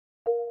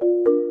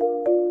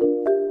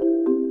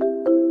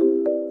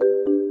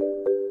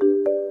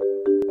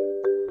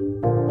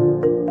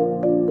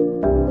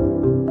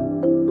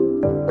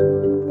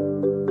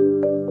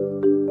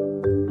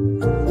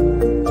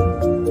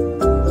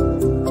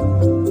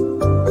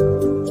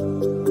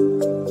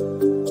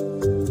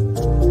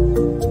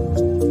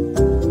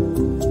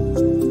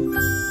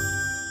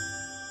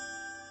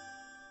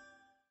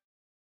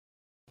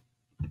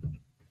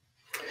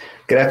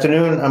Good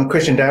afternoon. I'm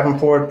Christian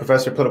Davenport,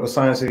 Professor of Political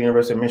Science at the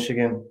University of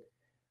Michigan.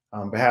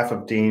 On behalf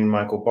of Dean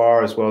Michael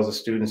Barr, as well as the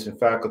students and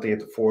faculty at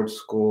the Ford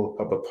School of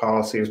Public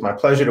Policy, it's my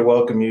pleasure to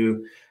welcome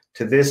you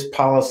to this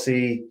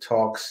Policy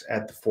Talks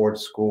at the Ford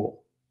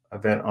School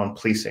event on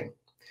policing.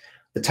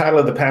 The title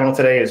of the panel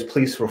today is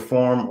Police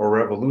Reform or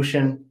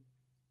Revolution.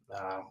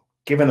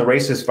 Given the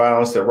racist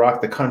violence that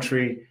rocked the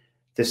country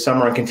this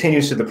summer and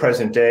continues to the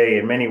present day,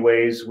 in many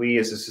ways, we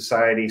as a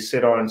society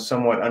sit on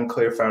somewhat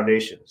unclear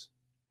foundations,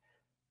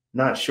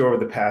 not sure of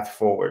the path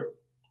forward.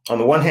 On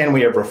the one hand,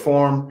 we have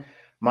reform,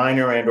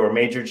 minor and or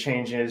major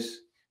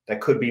changes that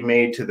could be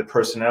made to the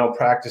personnel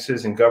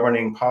practices and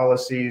governing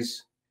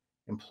policies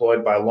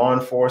employed by law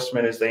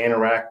enforcement as they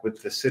interact with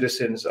the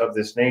citizens of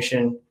this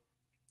nation.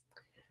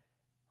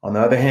 On the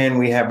other hand,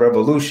 we have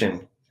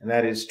revolution, and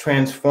that is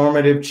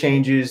transformative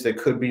changes that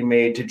could be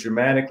made to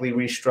dramatically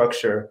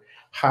restructure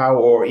how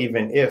or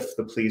even if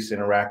the police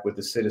interact with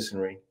the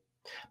citizenry.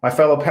 My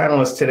fellow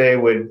panelists today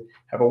would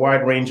have a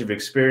wide range of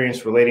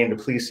experience relating to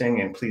policing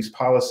and police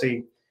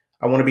policy.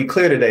 I want to be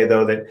clear today,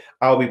 though, that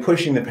I'll be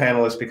pushing the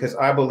panelists because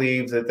I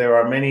believe that there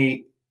are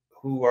many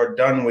who are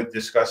done with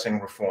discussing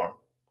reform,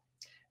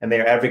 and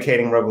they are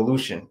advocating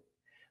revolution.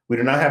 We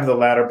do not have the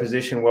latter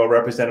position well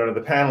represented on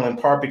the panel, in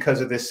part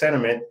because of this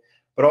sentiment,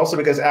 but also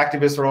because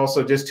activists are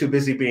also just too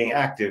busy being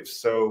active.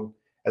 So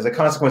as a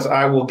consequence,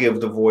 I will give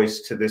the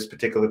voice to this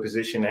particular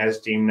position as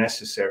deemed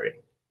necessary.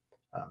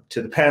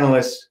 To the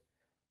panelists,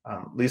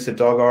 Lisa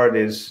Daugaard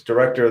is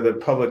director of the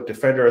Public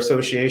Defender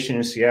Association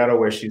in Seattle,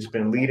 where she's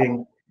been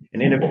leading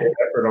an innovative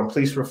effort on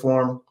police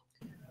reform.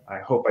 I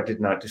hope I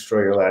did not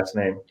destroy your last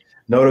name.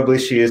 Notably,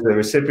 she is the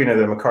recipient of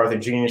the MacArthur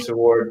Genius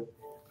Award.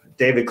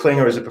 David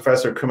Klinger is a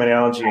professor of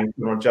criminology and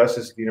criminal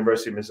justice at the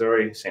University of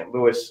Missouri, St.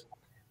 Louis.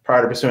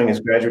 Prior to pursuing his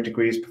graduate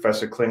degrees,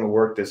 Professor Klinger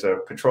worked as a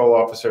patrol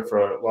officer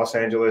for Los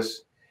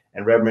Angeles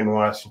and Redmond,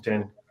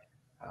 Washington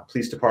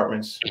police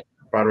departments.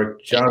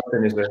 Broderick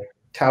Johnson is a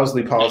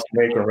Towsley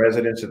Policymaker in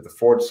residence at the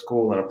Ford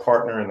School and a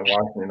partner in the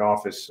Washington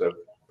office of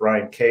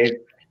Brian Cave.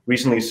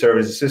 Recently served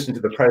as assistant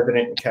to the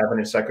president and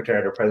cabinet secretary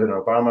under President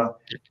Obama.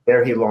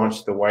 There he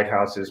launched the White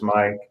House's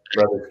My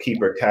Brother's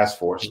Keeper task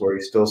force, where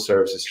he still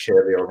serves as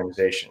chair of the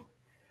organization.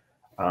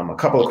 A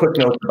couple of quick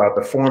notes about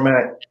the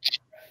format.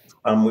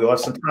 We'll have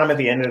some time at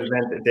the end of the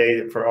event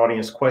today for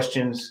audience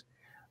questions.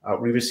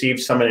 We received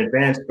some in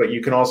advance, but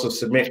you can also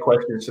submit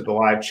questions to the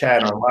live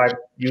chat on live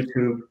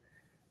YouTube.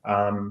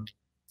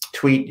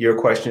 Tweet your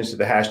questions to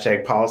the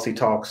hashtag Policy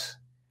Talks.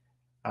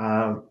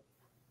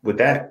 With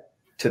that,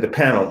 to the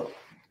panel.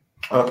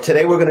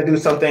 Today we're going to do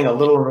something a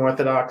little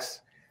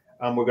unorthodox.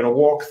 We're going to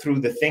walk through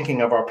the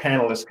thinking of our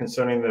panelists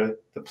concerning the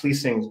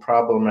policing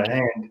problem at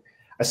hand,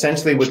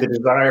 essentially with the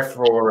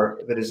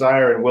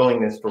desire and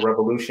willingness for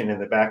revolution in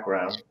the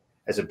background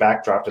as a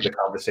backdrop to the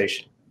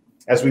conversation.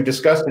 As we've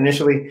discussed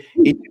initially,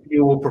 each of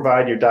you will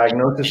provide your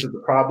diagnosis of the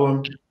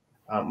problem,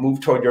 move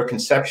toward your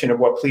conception of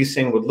what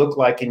policing would look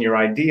like in your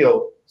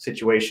ideal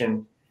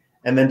situation,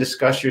 and then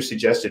discuss your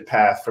suggested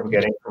path from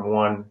getting from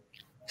one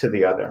to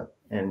the other.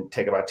 And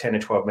take about 10 to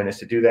 12 minutes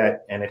to do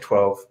that. And at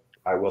 12,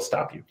 I will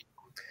stop you.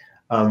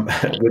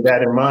 With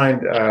that in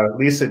mind,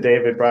 Lisa,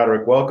 David,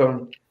 Broderick,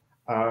 welcome.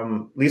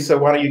 Lisa,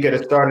 why don't you get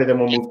us started and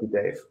we'll move to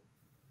Dave.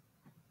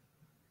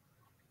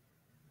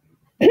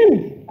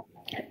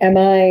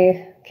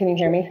 Can you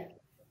hear me?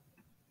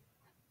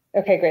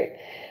 Okay, great.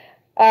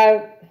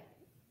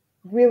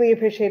 Really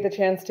appreciate the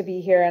chance to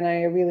be here, and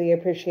I really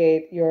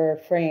appreciate your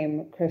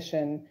frame,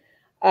 Christian.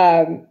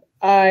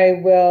 I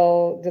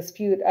will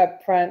dispute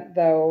up front,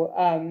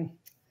 though,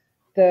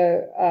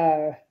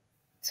 the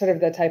sort of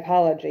the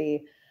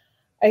typology.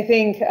 I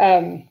think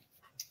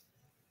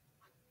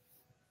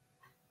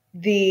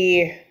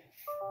the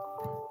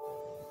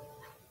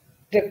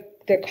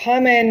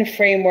common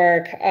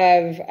framework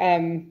of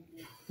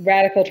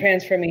radical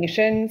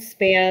transformation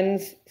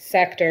spans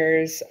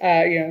sectors,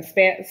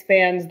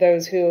 spans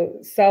those who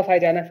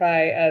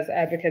self-identify as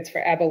advocates for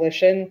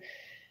abolition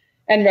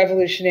and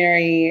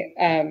revolutionary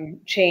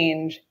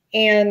change,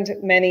 and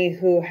many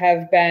who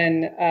have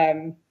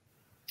been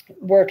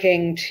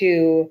working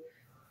to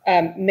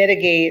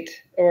mitigate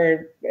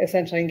or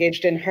essentially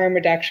engaged in harm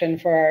reduction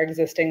for our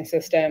existing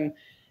system.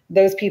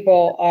 Those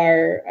people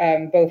are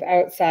both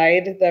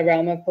outside the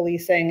realm of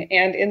policing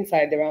and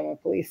inside the realm of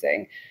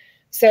policing.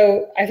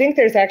 So I think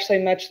there's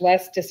actually much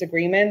less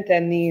disagreement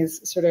than these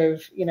sort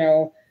of,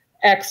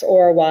 X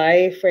or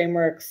Y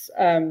frameworks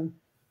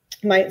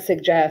might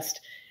suggest.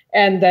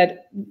 And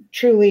that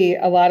truly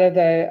a lot of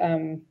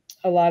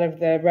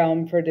the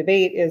realm for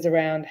debate is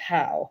around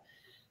how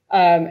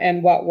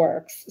and what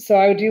works. So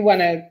I do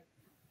want to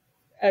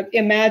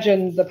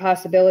imagine the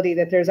possibility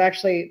that there's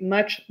actually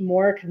much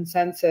more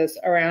consensus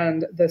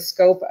around the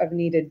scope of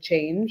needed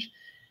change,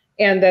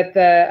 and that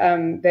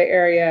the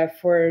area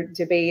for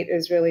debate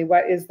is really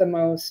what is the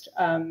most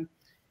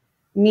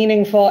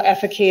meaningful,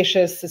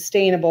 efficacious,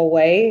 sustainable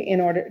way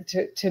in order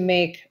to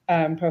make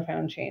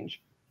profound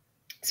change.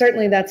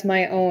 Certainly, that's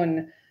my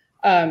own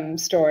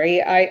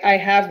story. I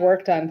have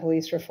worked on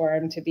police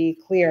reform, to be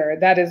clear.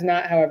 That is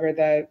not, however,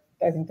 the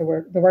I think the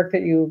work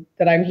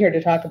that I'm here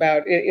to talk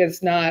about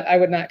is not, I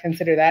would not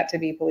consider that to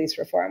be police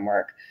reform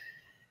work.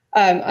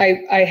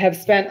 I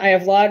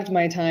have logged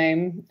my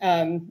time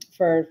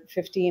for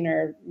 15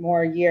 or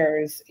more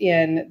years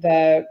in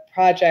the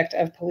project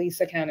of police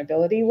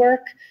accountability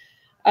work,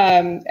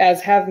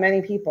 as have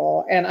many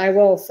people. And I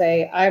will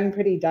say I'm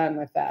pretty done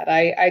with that.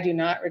 I do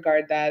not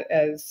regard that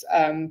as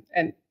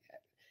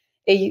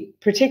a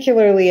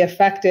particularly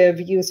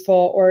effective,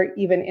 useful, or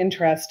even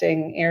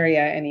interesting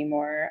area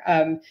anymore.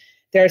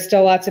 There are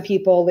still lots of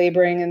people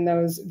laboring in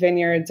those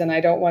vineyards, and I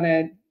don't want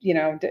to,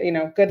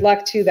 good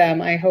luck to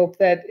them. I hope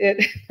that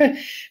it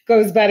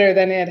goes better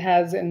than it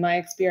has in my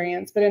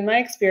experience. But in my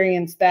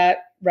experience,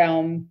 that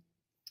realm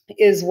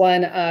is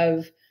one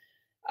of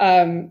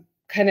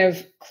kind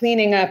of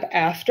cleaning up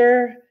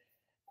after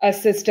a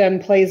system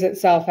plays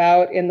itself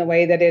out in the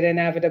way that it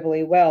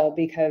inevitably will,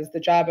 because the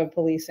job of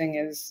policing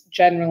is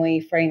generally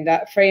framed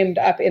up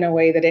in a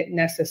way that it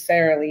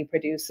necessarily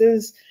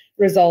produces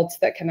results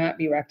that cannot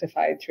be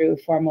rectified through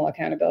formal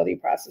accountability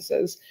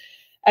processes.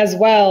 As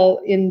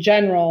well, in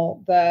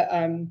general,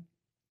 the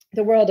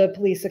world of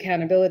police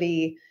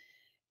accountability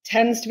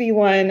tends to be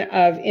one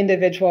of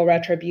individual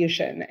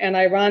retribution. And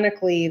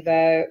ironically,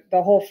 the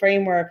whole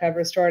framework of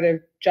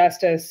restorative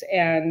justice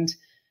and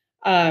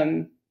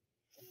a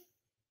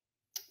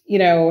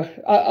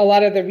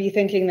lot of the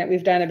rethinking that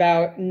we've done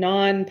about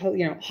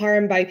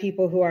harm by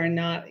people who are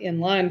not in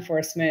law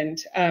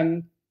enforcement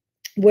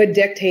would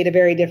dictate a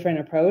very different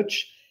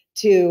approach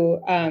to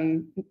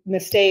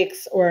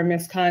mistakes or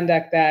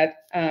misconduct that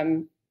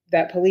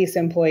police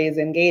employees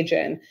engage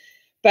in.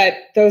 But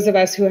those of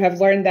us who have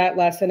learned that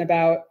lesson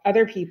about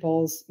other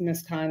people's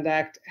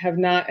misconduct have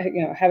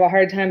a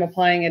hard time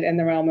applying it in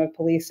the realm of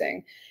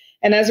policing.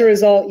 And as a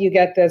result, you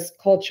get this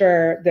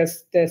culture,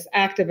 this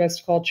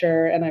activist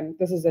culture, and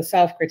this is a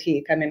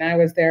self-critique. I mean, I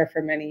was there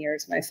for many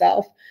years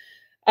myself,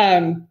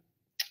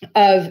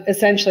 of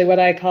essentially what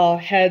I call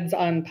heads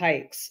on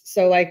pikes.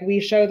 So like, we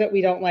show that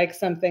we don't like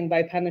something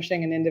by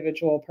punishing an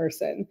individual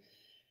person.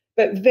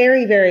 But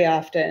very, very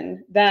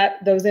often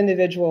those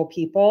individual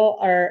people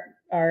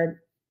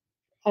are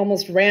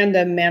almost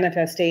random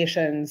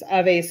manifestations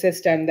of a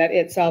system that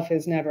itself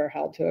is never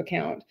held to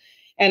account.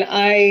 And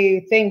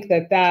I think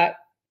that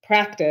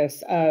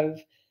practice of,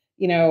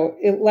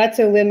 let's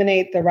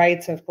eliminate the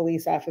rights of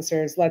police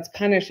officers, let's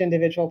punish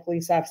individual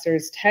police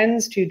officers,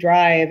 tends to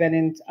drive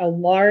a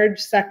large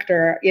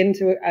sector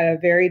into a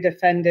very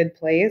defended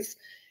place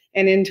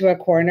and into a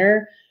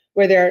corner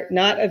where they're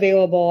not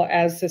available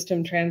as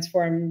system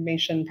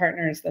transformation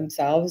partners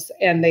themselves,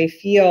 and they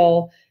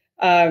feel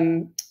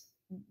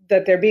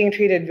that they're being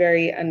treated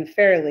very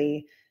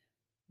unfairly.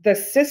 The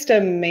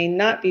system may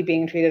not be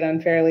being treated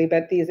unfairly,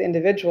 but these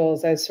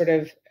individuals as sort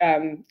of,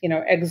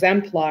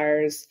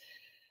 exemplars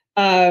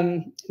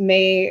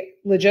may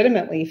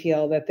legitimately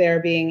feel that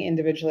they're being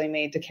individually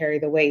made to carry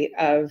the weight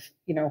of,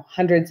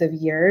 hundreds of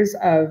years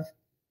of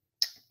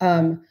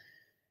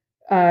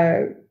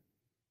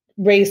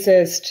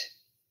racist,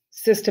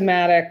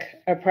 systematic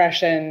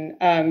oppression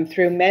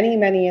through many,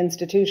 many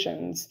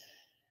institutions.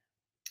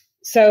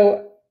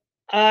 So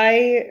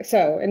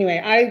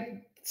anyway,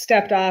 I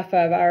stepped off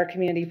of our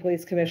Community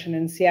Police Commission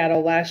in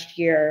Seattle last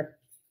year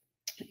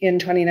in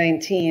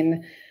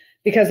 2019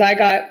 because I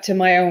got to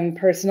my own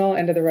personal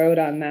end of the road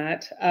on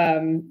that.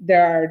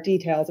 There are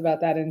details about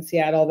that in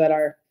Seattle that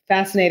are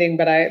fascinating,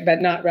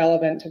 but not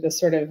relevant to the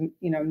sort of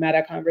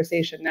meta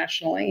conversation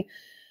nationally.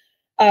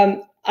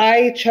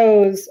 I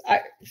chose,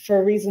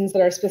 for reasons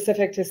that are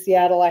specific to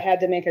Seattle, I had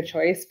to make a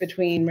choice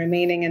between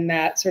remaining in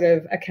that sort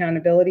of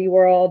accountability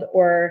world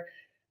or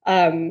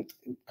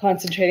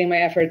concentrating my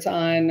efforts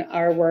on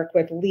our work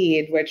with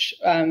LEAD, which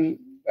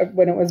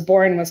when it was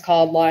born was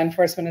called Law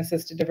Enforcement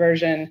Assisted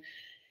Diversion.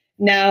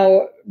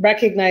 Now,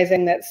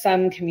 recognizing that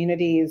some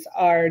communities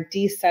are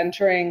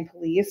decentering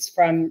police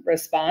from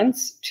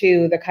response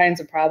to the kinds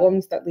of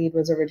problems that LEAD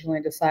was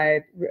originally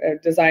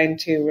designed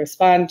to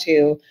respond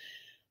to,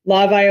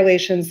 law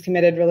violations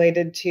committed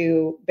related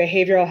to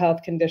behavioral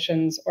health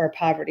conditions or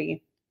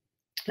poverty.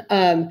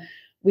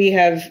 We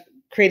have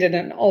created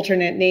an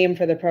alternate name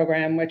for the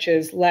program, which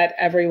is Let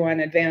Everyone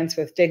Advance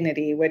with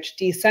Dignity, which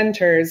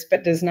decenters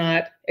but does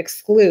not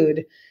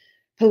exclude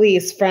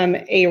police from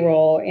a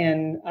role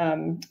in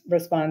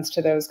response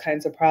to those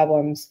kinds of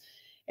problems.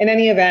 In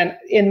any event,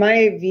 in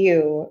my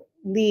view,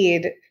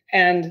 LEAD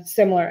and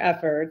similar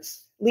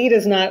efforts, LEAD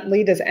is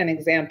an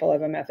example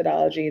of a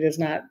methodology. It is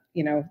not,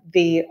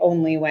 the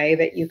only way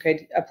that you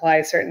could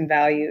apply certain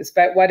values,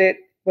 but what it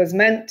was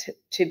meant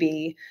to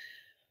be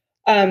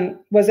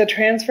was a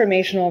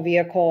transformational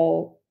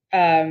vehicle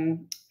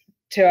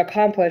to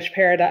accomplish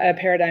a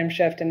paradigm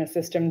shift and a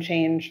system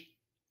change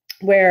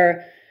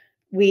where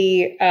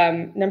we,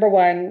 number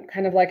one,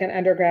 kind of like an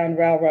underground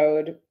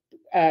railroad,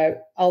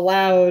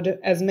 allowed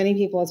as many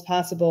people as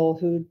possible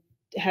who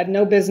had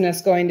no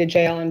business going to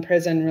jail and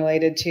prison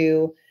related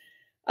to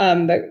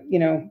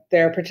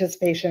their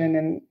participation in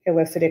an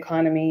illicit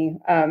economy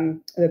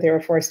that they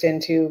were forced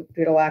into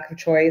due to lack of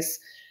choice.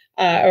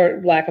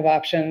 or lack of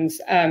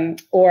options,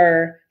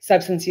 or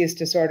substance use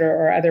disorder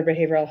or other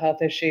behavioral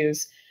health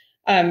issues.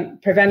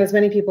 Prevent as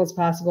many people as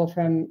possible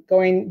from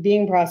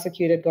being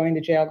prosecuted, going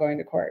to jail, going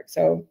to court.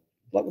 So,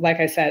 like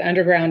I said,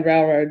 Underground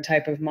Railroad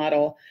type of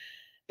model.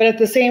 But at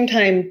the same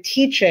time,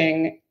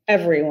 teaching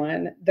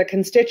everyone, the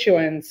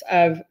constituents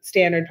of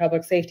standard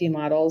public safety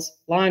models,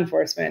 law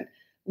enforcement,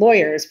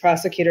 lawyers,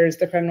 prosecutors,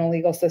 the criminal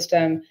legal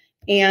system,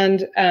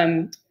 and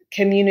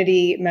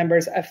community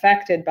members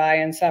affected by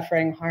and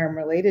suffering harm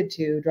related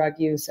to drug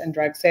use and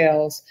drug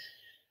sales,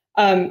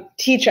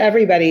 teach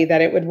everybody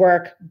that it would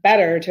work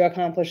better to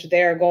accomplish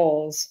their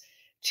goals,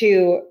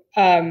 to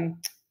respond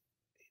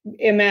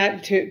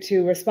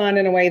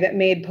in a way that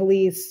made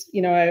police,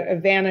 a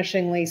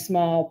vanishingly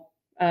small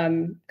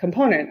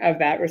component of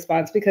that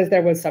response, because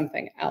there was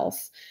something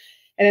else.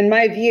 And in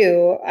my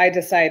view, I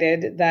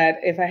decided that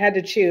if I had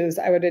to choose,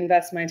 I would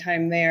invest my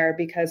time there,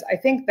 because I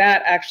think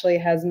that actually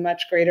has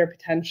much greater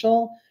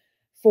potential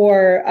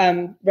for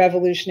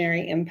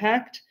revolutionary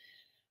impact.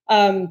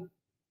 And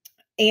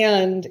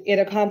it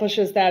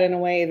accomplishes that in a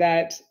way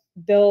that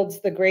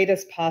builds the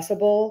greatest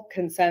possible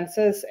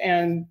consensus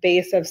and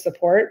base of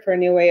support for a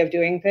new way of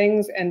doing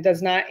things, and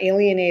does not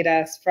alienate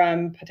us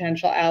from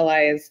potential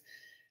allies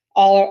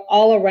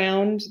all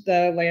around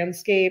the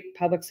landscape,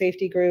 public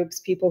safety groups,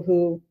 people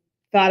who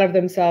thought of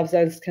themselves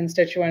as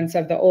constituents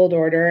of the old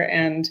order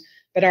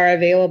but are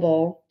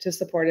available to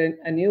support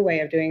a new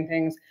way of doing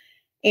things.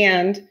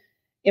 And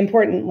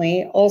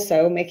importantly,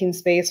 also making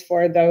space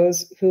for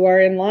those who are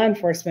in law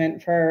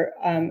enforcement for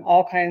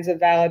all kinds of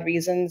valid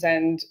reasons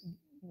and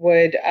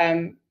would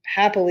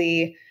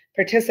happily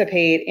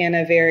participate in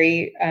a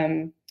very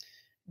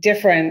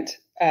different,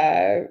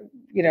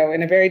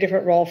 in a very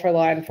different role for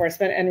law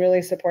enforcement, and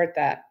really support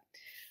that.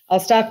 I'll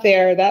stop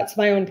there. That's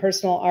my own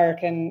personal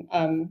arc,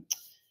 and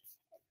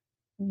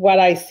what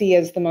I see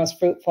as the most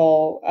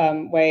fruitful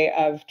way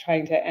of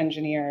trying to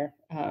engineer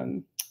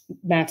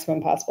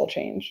maximum possible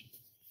change.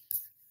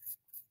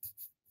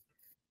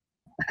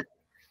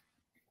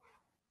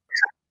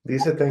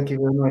 Lisa, thank you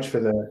very much for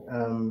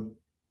that.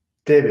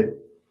 David.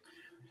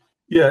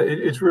 Yeah,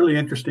 it's really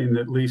interesting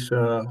that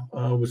Lisa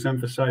was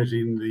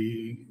emphasizing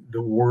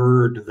the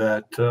word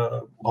that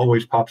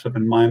always pops up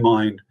in my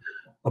mind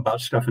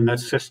about stuff in that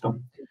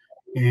system,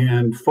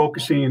 and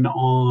focusing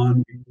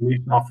on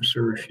police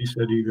officer. She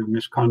said either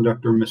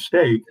misconduct or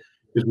mistake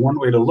is one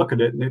way to look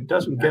at it, and it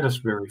doesn't get us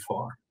very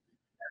far.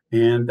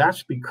 And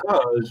that's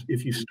because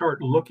if you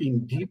start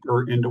looking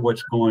deeper into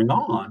what's going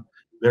on,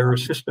 there are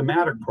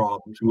systematic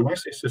problems. And when I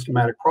say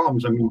systematic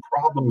problems, I mean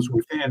problems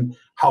within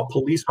how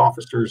police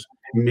officers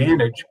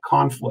manage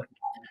conflict.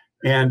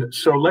 And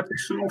so let's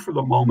assume for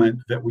the moment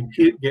that we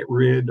can't get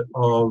rid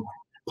of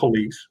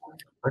police.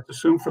 Let's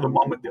assume for the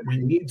moment that we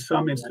need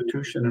some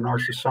institution in our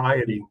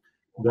society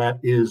that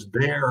is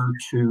there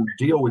to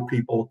deal with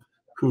people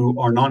who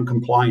are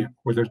non-compliant,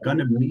 where there's going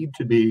to need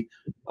to be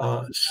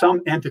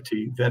some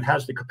entity that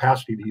has the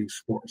capacity to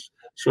use force.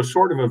 So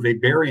sort of a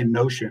Weberian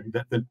notion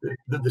that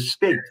the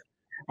state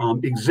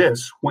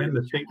exists when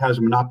the state has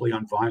a monopoly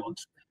on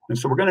violence. And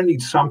so we're going to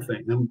need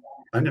something, and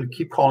I'm going to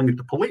keep calling it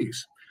the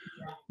police.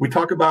 We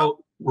talk about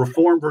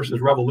reform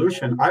versus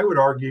revolution. I would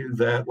argue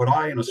that what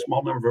I and a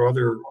small number of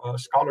other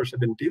scholars have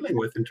been dealing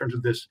with in terms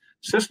of this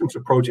systems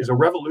approach is a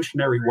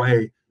revolutionary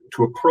way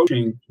to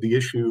approaching the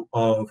issue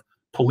of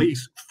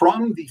police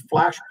from the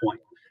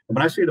flashpoint. And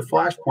when I say the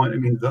flashpoint, I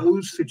mean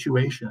those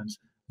situations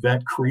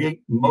that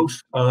create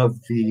most of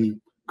the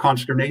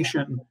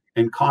consternation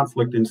and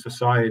conflict in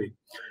society.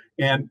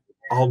 And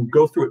I'll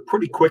go through it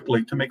pretty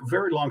quickly. To make a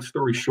very long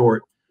story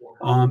short,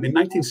 in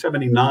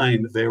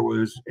 1979, there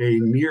was a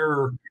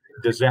near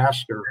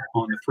disaster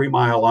on the 3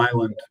 Mile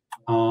Island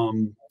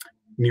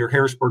near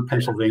Harrisburg,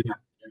 Pennsylvania,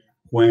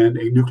 when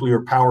a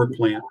nuclear power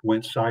plant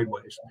went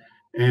sideways.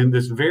 And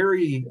this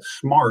very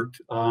smart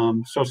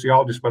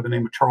sociologist by the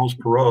name of Charles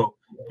Perrow,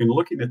 in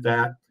looking at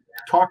that,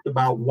 talked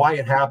about why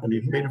it happened.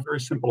 And he made a very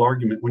simple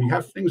argument. When you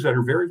have things that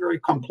are very, very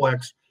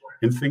complex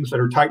and things that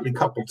are tightly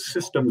coupled,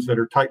 systems that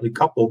are tightly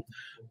coupled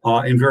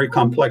and very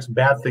complex,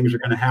 bad things are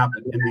going to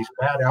happen. And these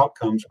bad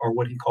outcomes are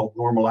what he called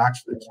normal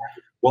accidents.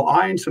 Well,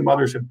 I and some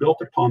others have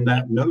built upon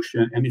that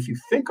notion. And if you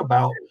think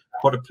about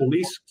what a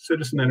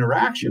police-citizen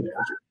interaction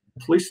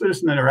is,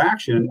 police-citizen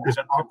interaction is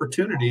an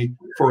opportunity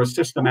for a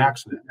system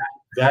accident.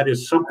 That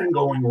is something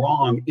going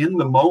wrong in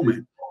the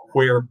moment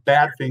where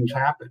bad things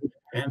happen.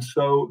 And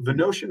so the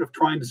notion of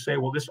trying to say,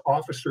 well, this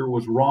officer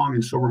was wrong,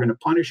 and so we're going to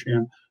punish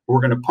him, or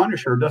we're going to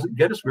punish her, doesn't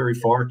get us very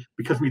far,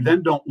 because we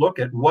then don't look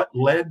at what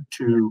led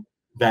to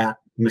that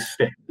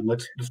mistake. And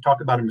let's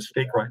talk about a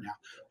mistake right now.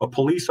 A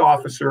police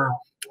officer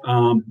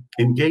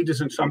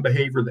engages in some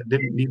behavior that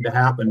didn't need to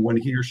happen when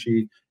he or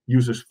she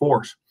uses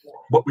force.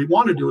 What we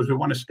want to do is we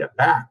want to step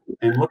back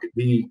and look at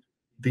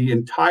the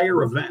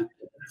entire event,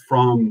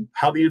 from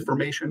how the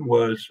information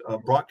was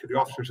brought to the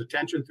officer's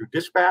attention through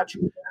dispatch,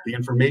 the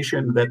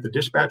information that the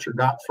dispatcher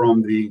got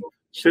from the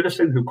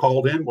citizen who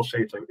called in, we'll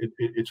say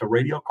it's a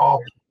radio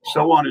call,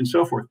 so on and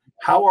so forth.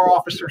 How are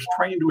officers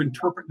trained to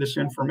interpret this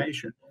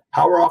information?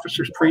 How are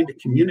officers trained to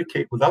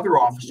communicate with other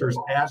officers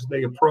as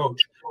they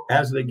approach,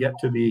 as they get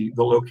to the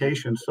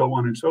location, so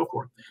on and so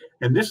forth?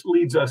 And this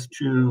leads us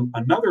to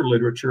another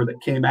literature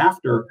that came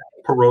after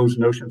Perot's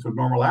notions of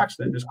normal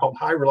accident. It's called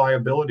high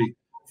reliability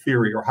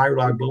theory or high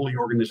reliability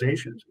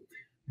organizations.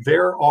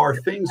 There are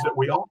things that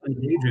we all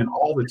engage in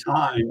all the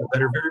time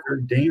that are very,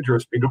 very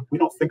dangerous. We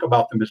don't think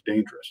about them as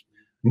dangerous.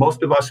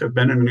 Most of us have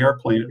been in an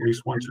airplane at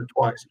least once or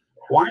twice.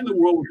 Why in the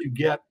world would you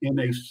get in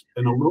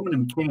an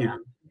aluminum can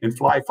and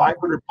fly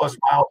 500 plus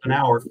miles an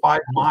hour, 5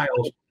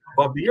 miles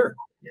above the earth?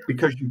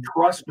 Because you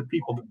trust the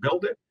people that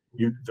build it,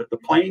 the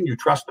plane, you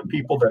trust the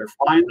people that are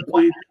flying the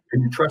plane,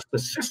 and you trust the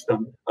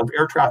system of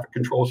air traffic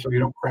control so you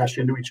don't crash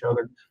into each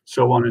other,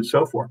 so on and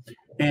so forth.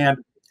 And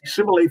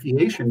civil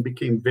aviation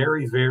became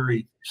very,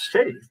 very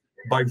safe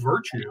by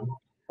virtue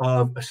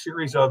of a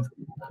series of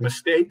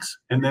mistakes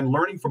and then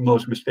learning from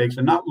those mistakes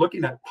and not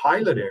looking at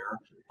pilot error,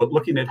 but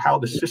looking at how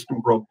the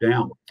system broke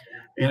down.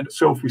 And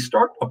so if we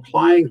start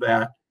applying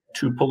that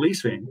to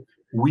policing,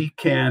 we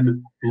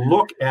can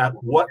look at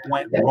what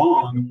went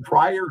wrong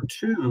prior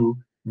to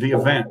the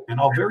event. And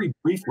I'll very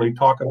briefly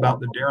talk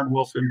about the Darren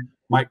Wilson,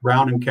 Mike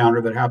Brown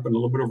encounter that happened a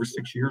little bit over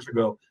 6 years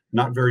ago,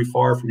 not very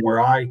far from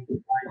where I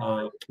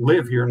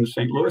live here in the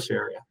St. Louis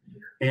area.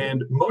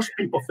 And most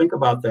people think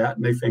about that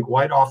and they think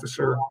white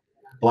officer,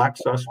 black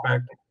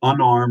suspect,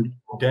 unarmed,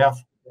 death,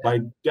 by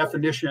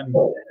definition,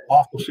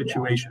 awful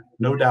situation,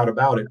 no doubt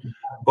about it.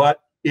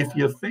 But if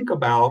you think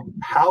about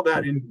how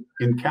that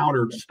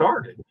encounter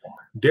started,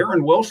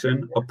 Darren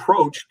Wilson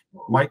approached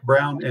Mike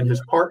Brown and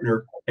his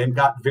partner and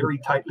got very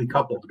tightly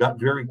coupled, got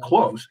very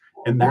close.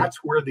 And that's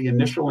where the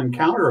initial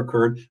encounter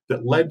occurred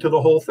that led to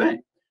the whole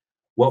thing.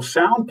 Well,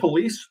 sound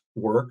police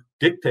work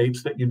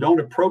dictates that you don't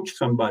approach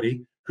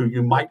somebody who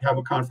you might have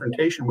a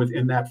confrontation with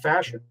in that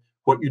fashion.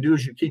 What you do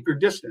is you keep your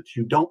distance.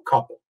 You don't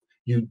couple,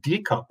 you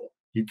decouple.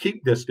 You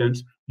keep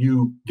distance,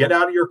 you get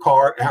out of your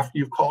car after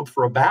you've called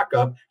for a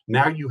backup.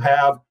 Now you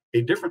have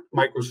a different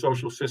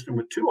microsocial system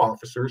with 2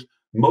 officers.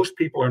 Most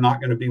people are not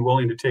going to be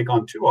willing to take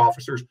on 2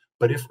 officers,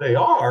 but if they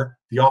are,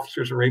 the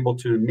officers are able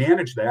to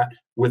manage that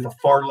with a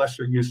far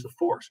lesser use of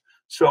force.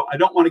 So I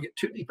don't want to get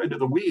too deep into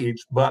the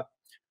weeds, but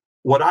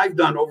what I've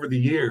done over the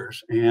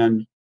years,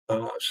 and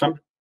some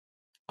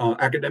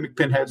academic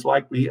pinheads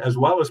like me, as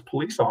well as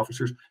police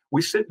officers,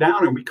 we sit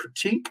down and we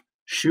critique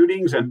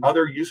shootings and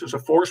other uses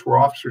of force where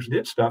officers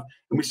did stuff.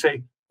 And we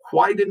say,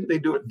 why didn't they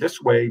do it this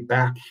way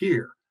back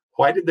here?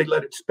 Why did they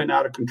let it spin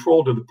out of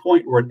control to the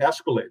point where it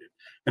escalated?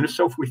 And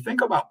so if we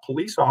think about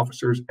police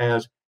officers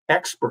as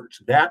experts,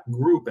 that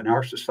group in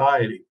our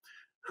society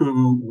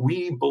who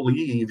we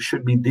believe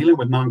should be dealing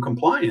with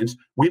noncompliance,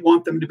 we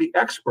want them to be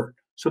expert.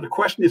 So the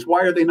question is,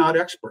 why are they not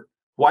expert?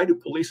 Why do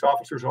police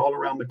officers all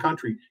around the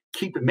country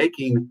keep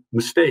making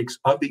mistakes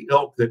of the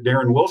ilk that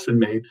Darren Wilson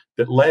made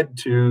that led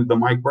to the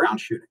Mike Brown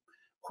shooting?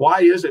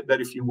 Why is it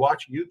that if you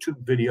watch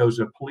YouTube videos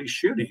of police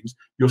shootings,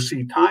 you'll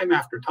see time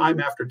after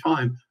time after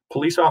time,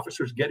 police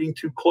officers getting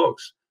too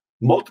close,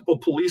 multiple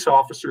police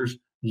officers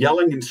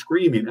yelling and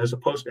screaming as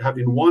opposed to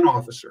having one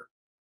officer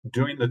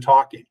doing the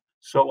talking,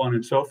 so on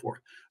and so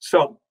forth.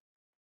 So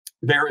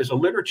there is a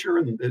literature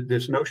in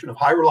this notion of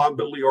high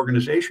reliability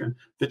organization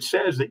that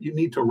says that you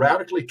need to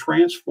radically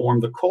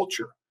transform the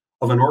culture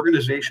of an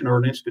organization or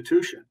an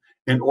institution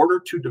in order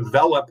to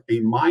develop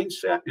a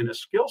mindset and a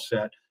skill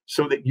set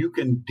so that you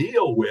can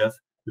deal with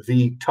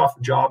the tough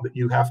job that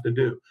you have to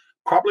do.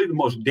 Probably the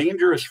most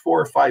dangerous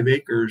 4 or 5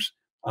 acres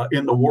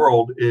in the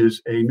world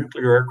is a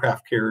nuclear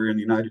aircraft carrier in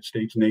the United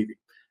States Navy.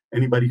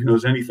 Anybody who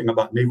knows anything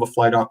about naval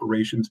flight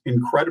operations,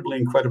 incredibly,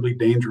 incredibly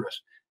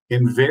dangerous.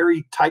 In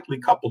very tightly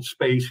coupled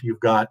space, you've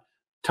got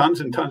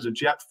tons and tons of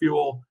jet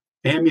fuel,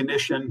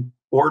 ammunition,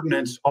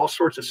 ordnance, all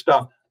sorts of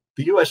stuff.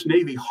 The U.S.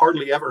 Navy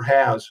hardly ever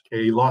has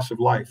a loss of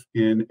life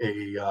in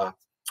a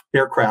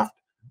aircraft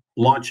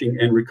launching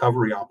and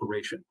recovery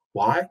operation.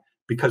 Why?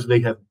 Because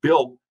they have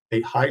built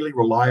a highly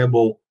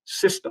reliable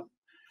system.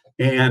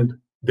 And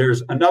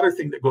there's another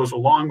thing that goes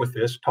along with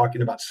this,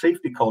 talking about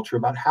safety culture,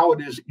 about how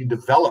it is that you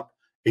develop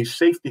a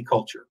safety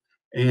culture.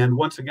 And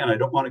once again, I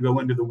don't want to go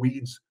into the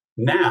weeds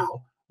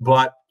now,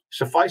 but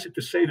suffice it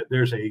to say that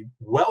there's a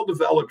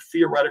well-developed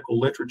theoretical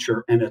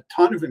literature and a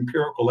ton of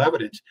empirical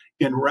evidence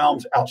in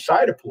realms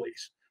outside of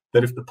police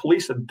that if the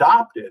police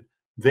adopted,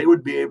 they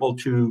would be able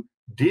to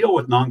deal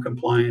with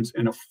noncompliance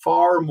in a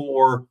far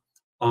more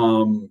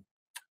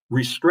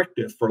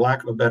restrictive, for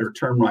lack of a better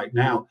term right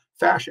now,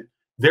 fashion.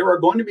 There are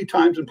going to be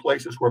times and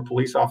places where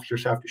police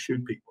officers have to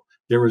shoot people.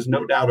 There is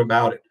no doubt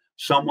about it.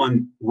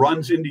 Someone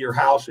runs into your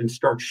house and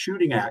starts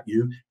shooting at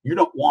you. You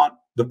don't want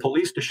the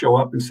police to show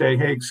up and say,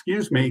 hey,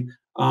 excuse me,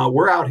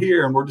 we're out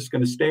here and we're just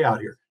going to stay out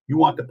here. You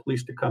want the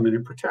police to come in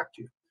and protect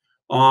you.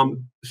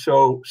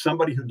 So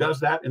somebody who does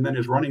that and then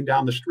is running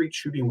down the street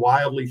shooting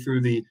wildly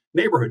through the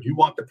neighborhood, you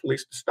want the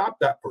police to stop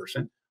that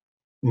person.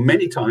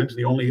 Many times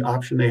the only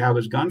option they have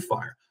is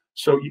gunfire.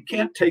 So you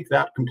can't take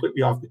that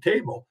completely off the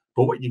table.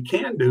 But what you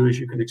can do is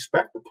you can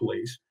expect the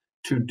police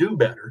to do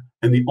better.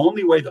 And the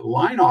only way that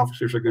line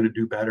officers are going to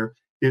do better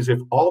is if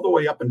all the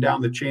way up and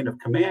down the chain of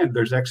command,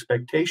 there's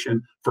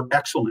expectation for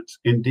excellence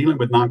in dealing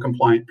with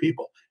non-compliant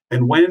people.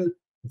 And when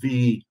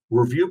the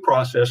review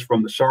process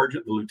from the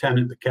sergeant, the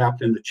lieutenant, the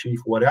captain, the chief,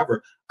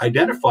 whatever,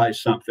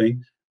 identifies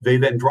something, they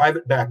then drive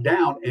it back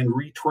down and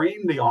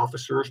retrain the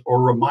officers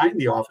or remind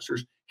the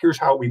officers, here's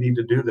how we need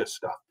to do this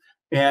stuff.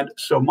 And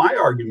so my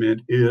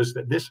argument is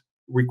that this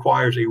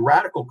requires a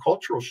radical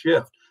cultural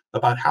shift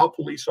about how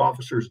police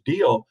officers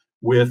deal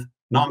with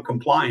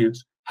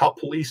noncompliance, how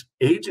police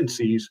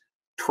agencies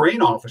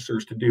train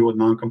officers to deal with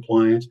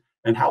noncompliance,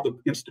 and how the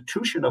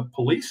institution of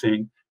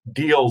policing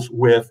deals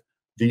with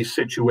these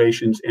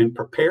situations and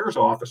prepares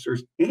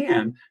officers.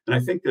 And I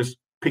think this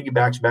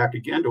piggybacks back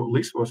again to what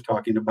Lisa was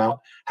talking about,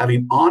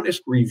 having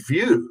honest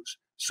reviews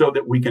so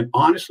that we can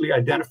honestly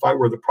identify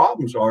where the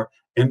problems are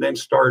and then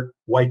start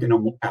wiping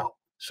them out.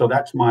 So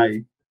that's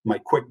my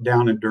quick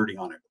down and dirty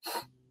on it.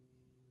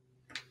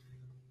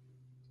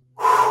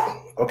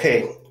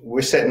 Okay,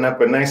 we're setting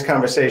up a nice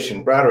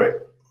conversation.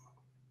 Broderick.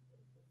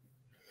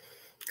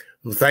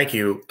 Well, thank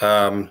you.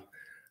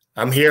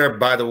 I'm here,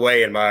 by the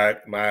way, in my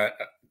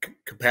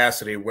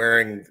capacity,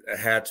 wearing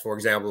hats, for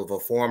example, of a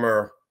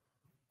former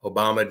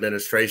Obama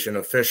administration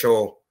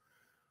official,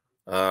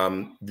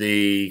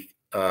 the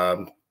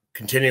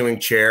continuing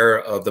chair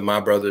of the My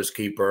Brother's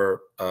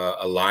Keeper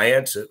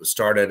Alliance. It was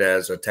started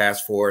as a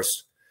task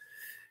force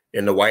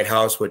in the White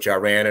House, which I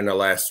ran in the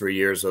last 3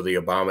 years of the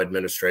Obama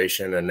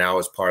administration, and now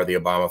as part of the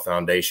Obama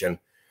Foundation.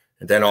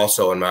 And then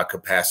also in my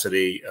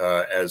capacity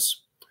as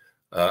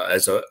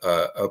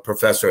a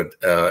professor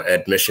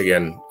at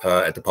Michigan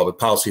at the Public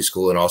Policy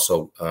School, and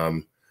also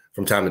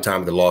from time to time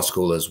at the law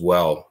school as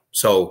well.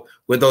 So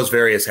with those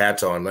various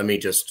hats on, let me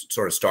just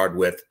sort of start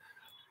with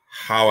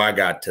how I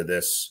got to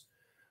this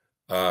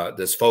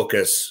this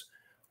focus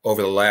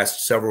over the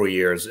last several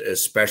years,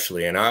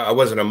 especially. And I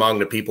wasn't among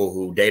the people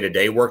who day to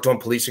day worked on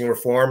policing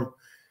reform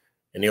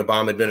in the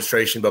Obama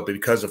administration, but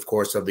because, of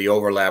course, of the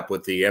overlap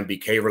with the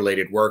MBK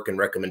related work and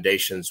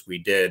recommendations we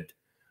did,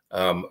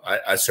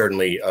 I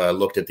certainly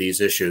looked at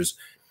these issues.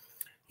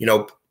 You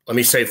know, let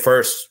me say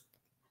first,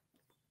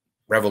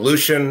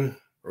 revolution,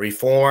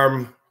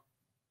 reform,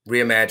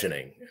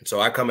 reimagining. And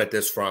so I come at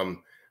this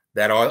from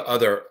that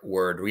other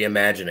word,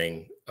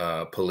 reimagining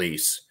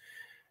police.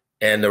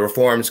 And the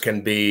reforms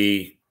can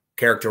be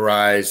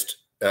characterized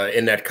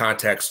in that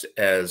context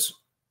as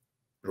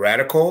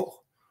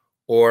radical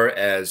or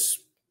as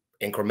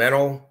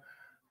incremental,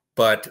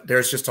 but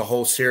there's just a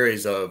whole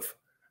series of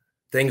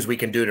things we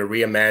can do to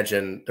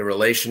reimagine the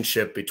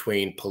relationship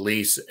between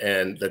police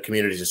and the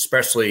communities,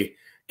 especially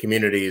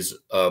communities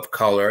of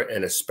color,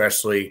 and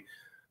especially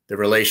the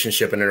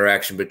relationship and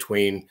interaction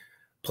between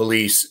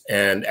police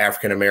and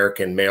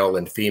African-American male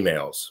and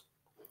females.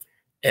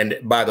 And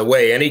by the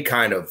way, any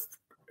kind of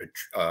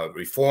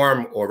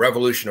reform or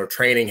revolution or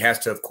training has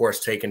to, of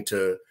course, take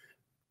into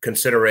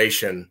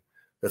consideration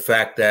the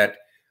fact that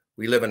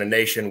we live in a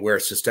nation where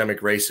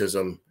systemic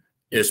racism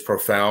is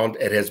profound.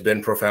 It has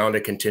been profound.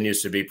 It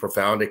continues to be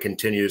profound. It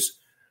continues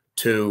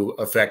to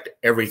affect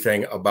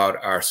everything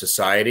about our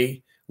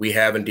society. We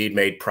have indeed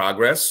made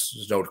progress,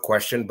 there's no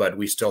question, but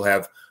we still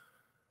have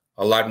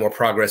a lot more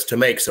progress to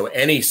make. So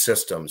any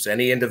systems,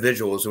 any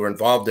individuals who are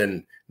involved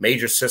in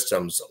major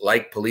systems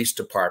like police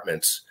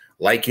departments,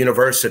 like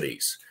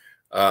universities,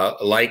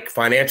 like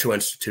financial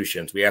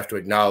institutions, we have to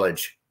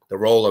acknowledge the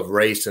role of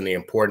race and the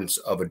importance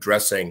of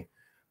addressing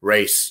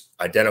race,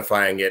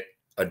 identifying it,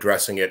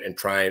 addressing it, and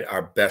trying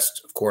our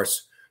best, of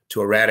course,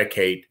 to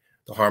eradicate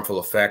the harmful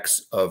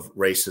effects of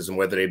racism,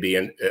 whether they be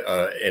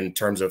in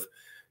terms of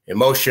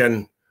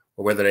emotion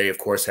or whether they, of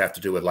course, have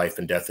to do with life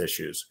and death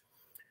issues.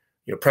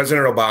 You know,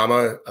 President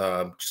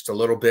Obama, just a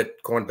little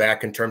bit going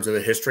back in terms of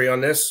the history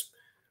on this,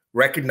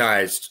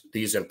 recognized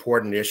these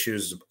important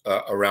issues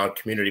around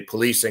community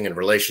policing and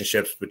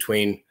relationships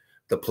between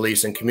the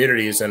police and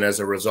communities, and as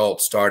a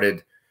result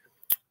started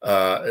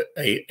a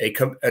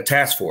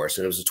task force.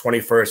 And it was the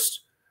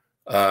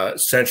 21st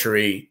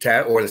century,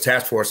 or the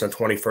task force on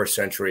 21st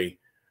century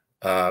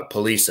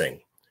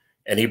policing.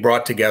 And he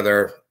brought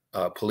together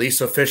police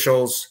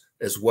officials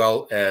as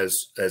well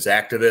as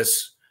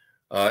activists,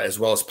 as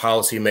well as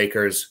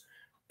policymakers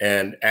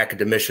and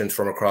academicians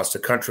from across the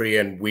country.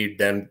 And we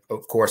then,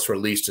 of course,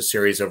 released a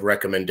series of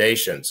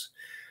recommendations.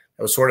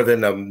 It was sort of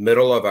in the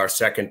middle of our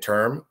second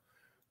term.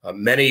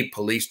 Many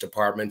police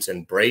departments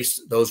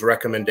embraced those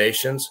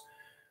recommendations.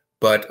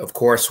 But of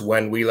course,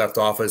 when we left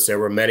office, there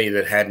were many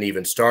that hadn't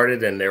even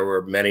started, and there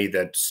were many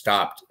that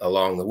stopped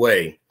along the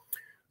way.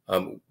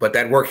 But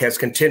that work has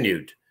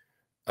continued.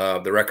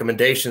 The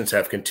recommendations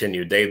have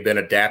continued. They've been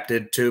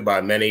adapted to by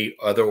many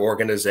other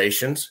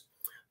organizations.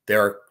 There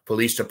are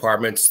police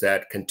departments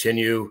that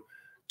continue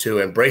to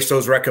embrace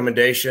those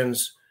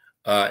recommendations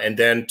and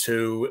then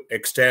to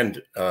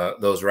extend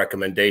those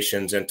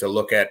recommendations and to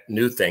look at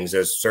new things,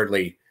 as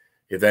certainly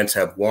events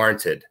have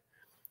warranted.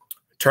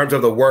 In terms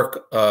of the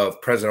work of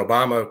President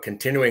Obama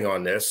continuing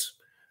on this,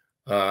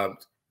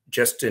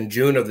 just in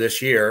June of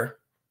this year,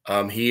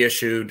 he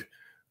issued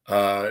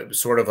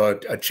sort of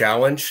a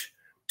challenge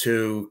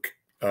to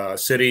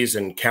cities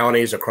and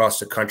counties across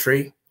the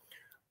country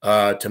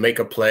to make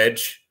a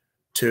pledge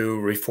to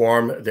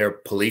reform their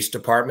police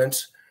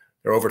departments.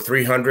 There are over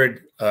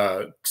 300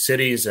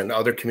 cities and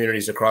other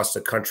communities across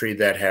the country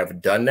that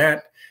have done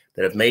that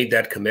have made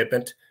that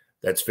commitment.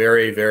 That's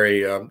very,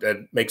 very,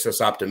 that makes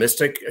us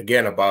optimistic,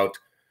 again, about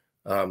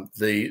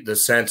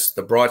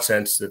the broad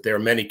sense that there are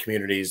many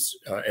communities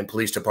and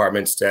police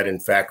departments that, in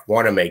fact,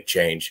 want to make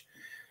change.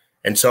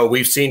 And so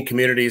we've seen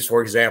communities,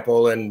 for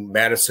example, in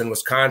Madison,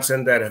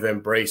 Wisconsin, that have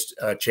embraced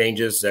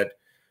changes that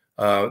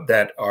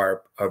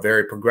are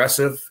very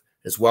progressive,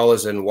 as well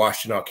as in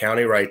Washtenaw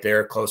County, right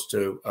there, close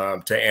to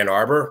Ann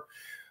Arbor,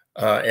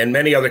 and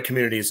many other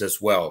communities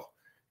as well.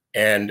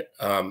 And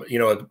you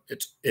know,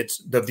 it's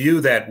the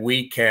view that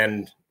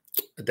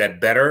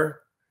that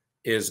better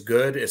is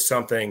good is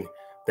something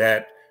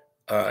that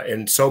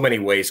in so many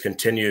ways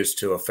continues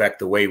to affect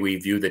the way we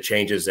view the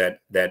changes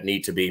that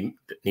need to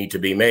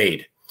be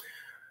made.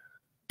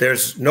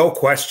 There's no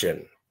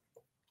question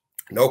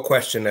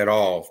at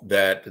all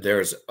that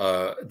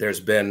there's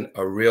been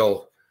a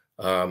real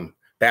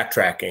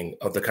backtracking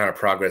of the kind of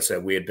progress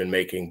that we had been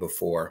making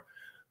before.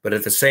 But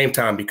at the same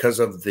time, because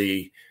of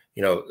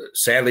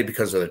sadly,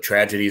 because of the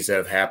tragedies that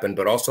have happened,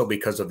 but also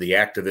because of the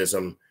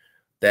activism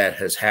that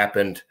has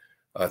happened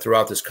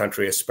throughout this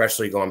country,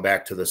 especially going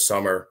back to the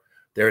summer,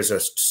 there's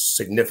a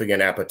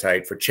significant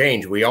appetite for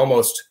change. We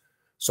almost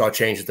saw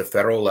change at the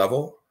federal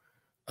level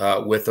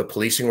with the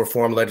policing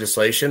reform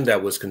legislation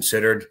that was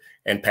considered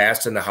and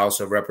passed in the House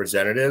of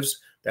Representatives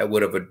that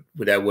would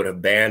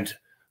have banned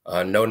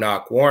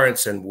no-knock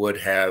warrants and would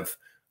have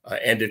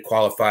ended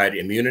qualified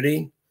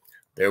immunity.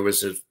 There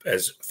was,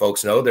 as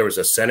folks know, there was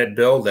a Senate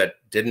bill that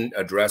didn't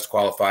address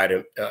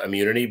qualified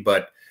immunity,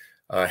 but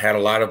had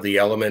a lot of the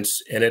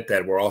elements in it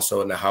that were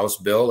also in the House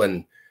bill,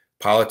 and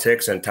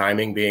politics and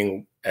timing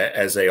being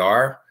as they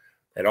are.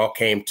 It all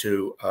came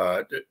to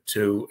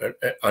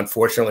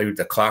unfortunately,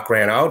 the clock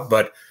ran out.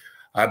 But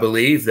I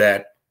believe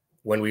that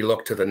when we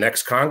look to the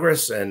next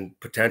Congress and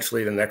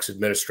potentially the next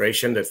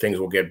administration, that things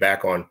will get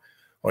back on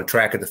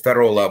track at the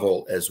federal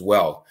level as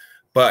well.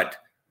 But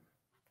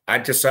I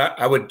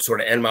would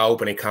sort of end my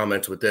opening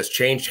comments with this.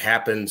 Change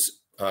happens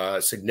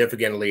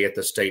significantly at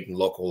the state and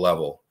local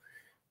level.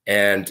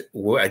 And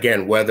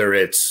again, whether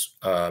it's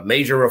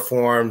major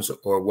reforms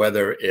or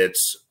whether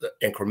it's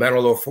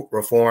incremental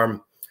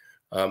reform,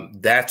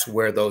 that's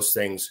where those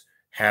things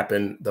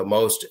happen the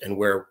most and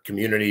where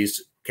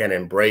communities can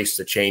embrace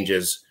the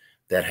changes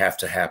that have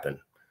to happen.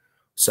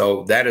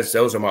 So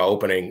those are my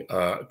opening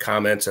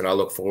comments, and I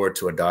look forward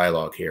to a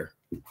dialogue here.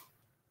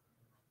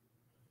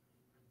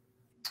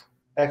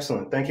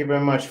 Excellent. Thank you very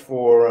much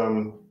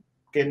for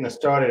getting us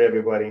started,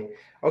 everybody.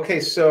 Okay,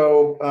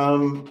 so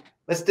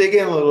let's dig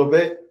in a little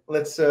bit.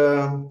 Let's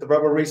the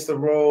rubber meets the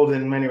road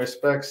in many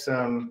respects.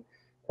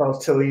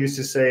 Charles Tilly used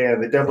to say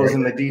the devil's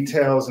in the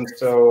details, and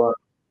so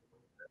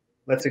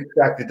let's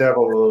extract the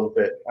devil a little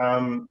bit.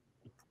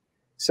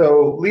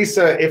 So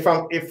Lisa, if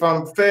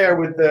I'm fair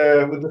with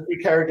the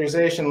free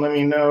characterization, let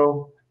me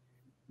know.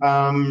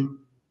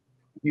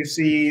 You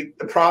see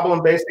the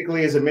problem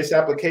basically is a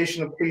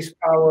misapplication of police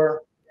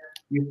power.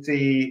 You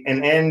see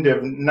an end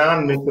of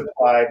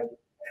non-misapplied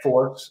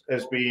force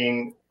as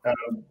being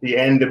the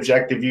end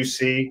objective you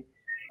see,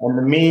 and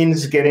the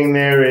means getting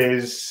there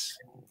is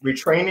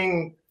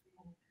retraining.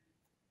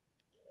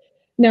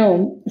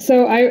 No,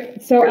 so I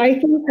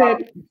think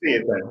that see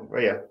it then. Oh,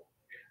 yeah.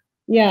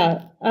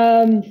 Yeah.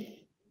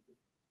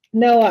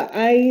 No,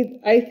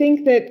 I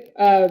think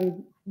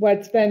that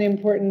what's been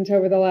important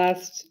over the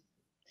last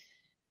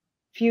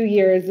few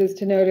years is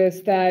to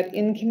notice that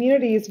in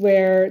communities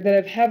that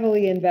have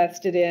heavily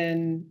invested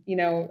in,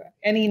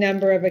 any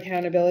number of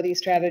accountability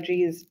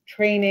strategies,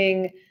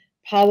 training,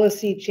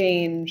 policy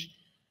change,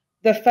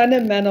 the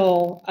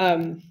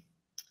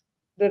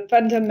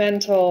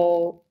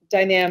fundamental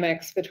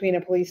dynamics between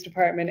a police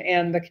department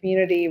and the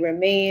community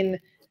remain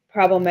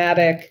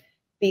problematic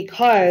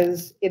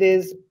because it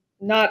is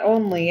not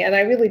only, and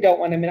I really don't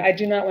want to, I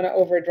do not want to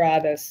overdraw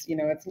this,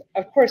 it's,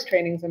 of course,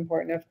 training is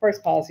important, of course,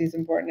 policy is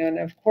important, and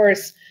of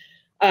course,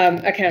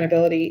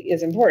 accountability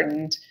is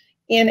important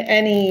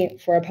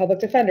for a public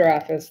defender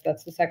office,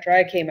 that's the sector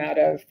I came out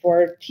of,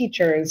 for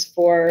teachers,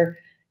 for,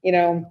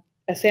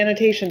 a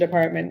sanitation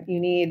department, you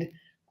need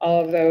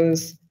all of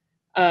those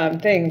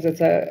things as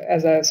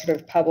a sort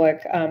of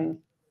public,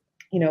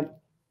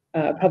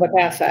 public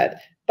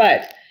asset.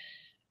 But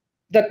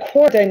the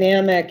core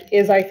dynamic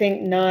is, I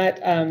think, not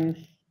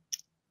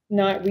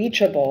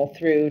reachable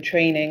through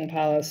training,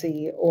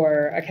 policy,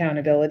 or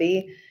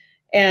accountability.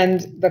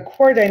 And the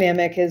core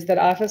dynamic is that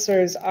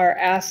officers are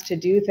asked to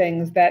do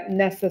things that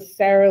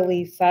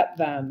necessarily set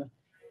them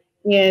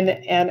in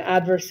an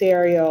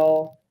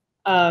adversarial,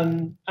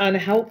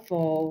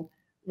 unhelpful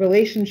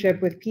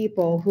relationship with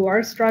people who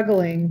are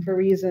struggling for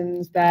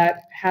reasons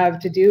that have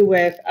to do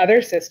with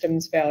other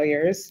systems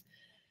failures.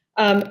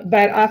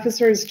 But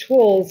officers'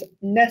 tools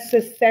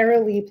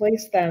necessarily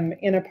place them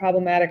in a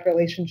problematic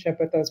relationship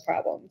with those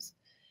problems.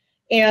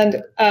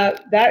 And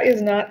that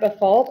is not the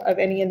fault of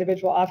any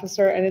individual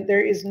officer, and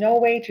there is no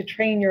way to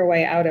train your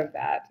way out of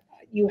that.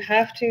 You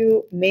have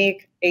to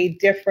make a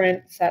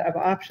different set of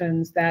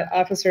options that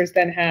officers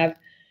then have,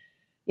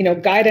 you know,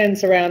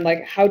 guidance around,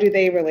 like, how do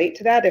they relate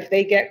to that? If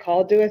they get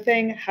called to a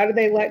thing, how do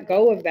they let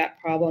go of that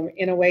problem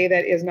in a way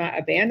that is not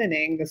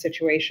abandoning the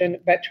situation,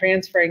 but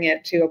transferring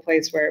it to a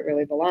place where it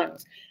really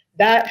belongs?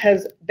 That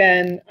has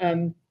been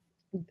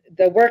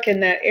the work in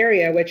that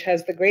area, which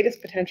has the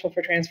greatest potential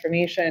for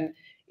transformation,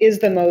 is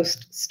the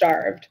most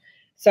starved.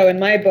 So in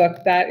my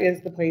book, that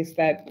is the place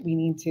that we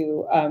need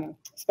to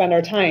spend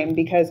our time,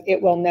 because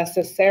it will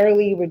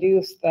necessarily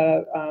reduce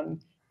the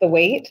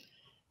weight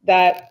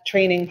that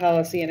training,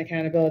 policy, and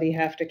accountability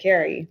have to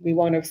carry. We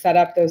won't have set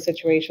up those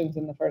situations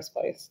in the first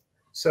place.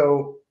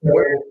 So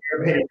where is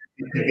your opinion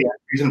the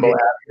reasonable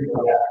ask?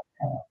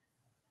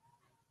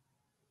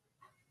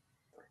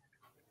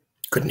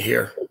 Couldn't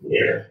hear.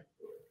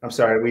 I'm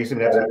sorry, we seem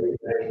to have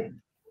that.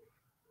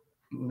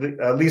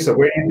 Lisa,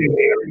 where do you think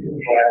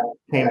the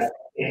came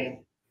from?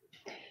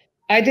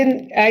 I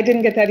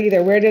didn't get that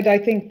either. Where did I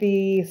think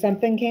the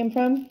something came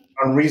from?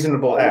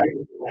 Unreasonable act.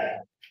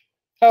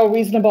 Oh,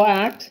 reasonable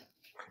act?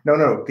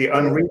 No, the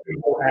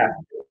unreasonable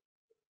act.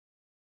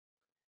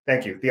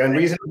 Thank you. The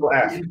unreasonable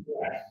act.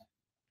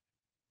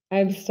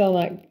 We're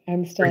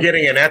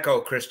getting an echo,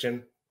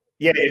 Christian.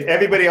 Yeah, if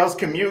everybody else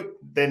can mute,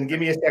 then give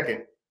me a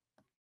second.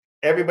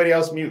 Everybody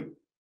else mute.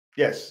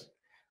 Yes.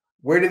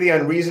 Where did the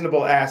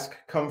unreasonable ask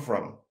come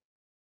from?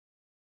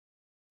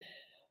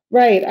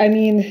 Right. I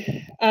mean,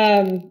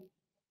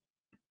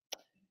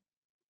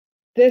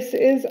 this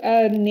is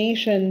a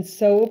nation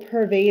so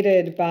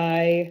pervaded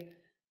by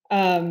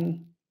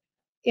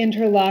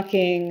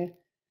interlocking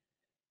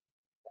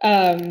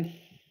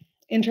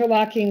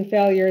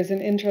failures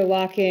and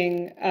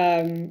interlocking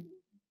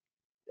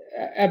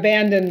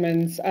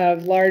abandonments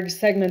of large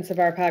segments of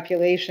our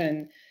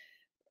population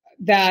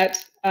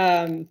that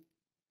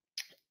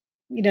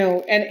you know,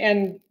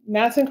 and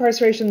mass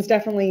incarceration is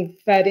definitely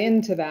fed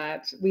into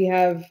that. We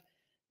have,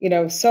 you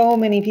know, so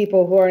many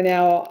people who are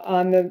now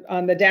on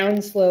the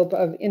downslope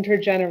of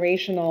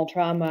intergenerational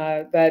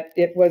trauma that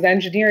it was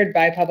engineered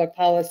by public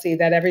policy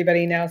that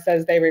everybody now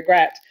says they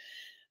regret.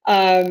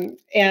 And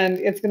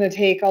it's going to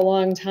take a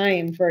long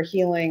time for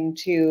healing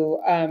to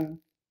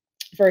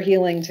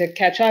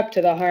catch up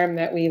to the harm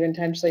that we've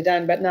intentionally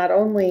done. But not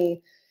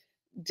only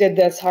did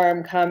this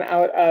harm come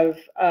out of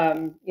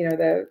you know,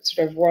 the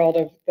sort of world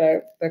of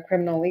the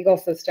criminal legal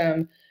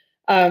system,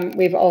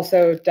 we've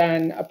also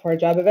done a poor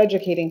job of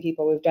educating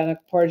people. We've done a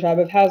poor job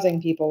of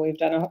housing people. We've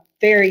done a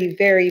very,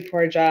 very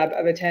poor job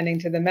of attending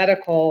to the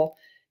medical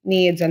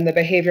needs and the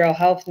behavioral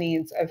health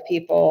needs of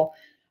people.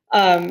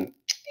 And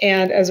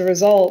as a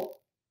result,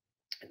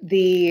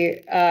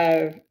 you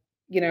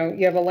know,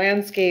 you have a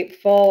landscape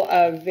full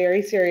of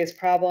very serious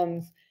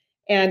problems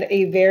and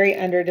a very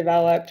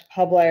underdeveloped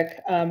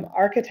public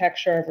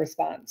architecture of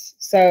response.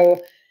 So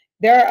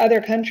there are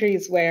other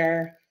countries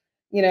where,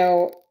 you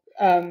know,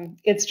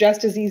 it's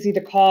just as easy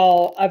to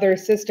call other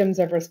systems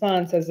of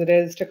response as it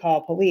is to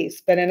call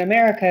police. But in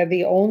America,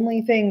 the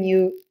only thing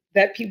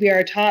we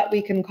are taught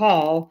we can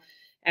call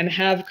and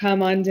have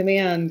come on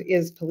demand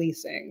is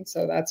policing.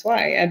 So that's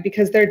why. And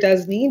because there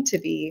does need to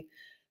be,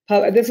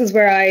 this is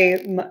where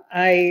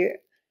I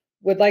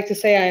would like to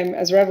say I'm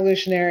as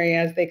revolutionary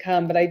as they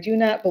come, but I do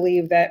not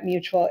believe that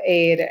mutual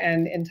aid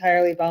and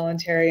entirely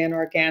voluntary and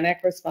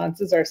organic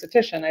responses are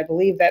sufficient. I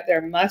believe that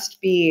there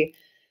must be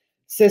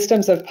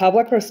systems of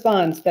public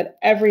response that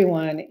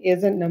everyone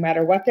isn't, no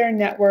matter what their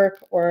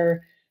network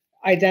or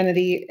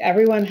identity,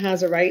 everyone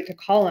has a right to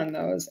call on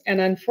those. And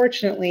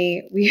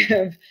unfortunately, we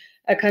have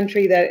a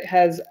country that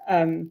has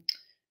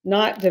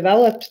not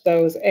developed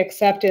those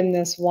except in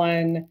this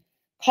one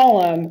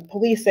column,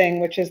 policing,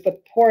 which is the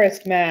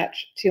poorest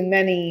match to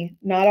many,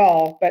 not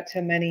all, but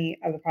to many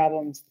of the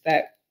problems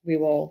that we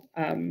will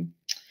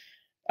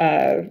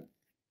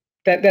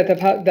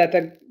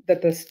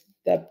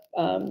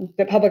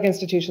that public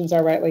institutions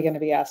are rightly going to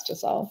be asked to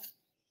solve.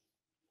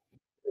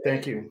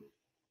 Thank you,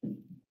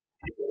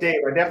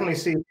 Dave. I definitely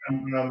see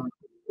some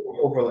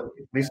overlap.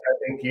 Lisa, I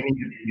think you need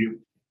to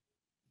mute.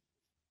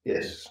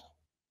 Yes.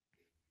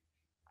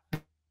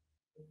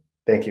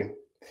 Thank you.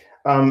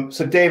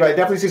 So Dave, I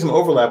definitely see some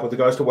overlap with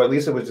regards to what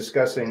Lisa was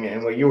discussing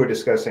and what you were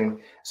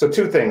discussing. So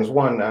two things.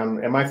 One,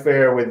 am I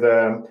fair with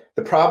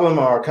the problem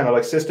are kind of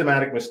like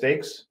systematic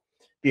mistakes?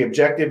 The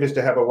objective is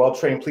to have a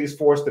well-trained police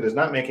force that is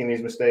not making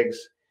these mistakes,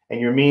 and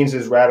your means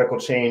is radical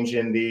change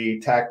in the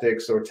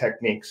tactics or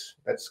techniques.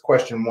 That's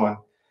question one.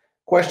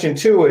 Question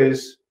two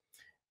is,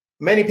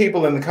 many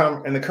people in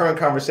the current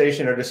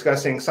conversation are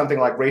discussing something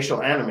like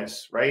racial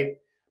animus, right?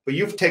 But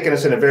you've taken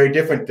us in a very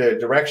different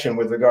direction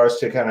with regards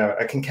to kind of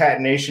a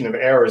concatenation of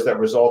errors that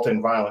result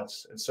in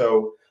violence. And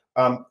so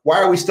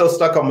why are we still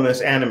stuck on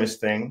this animus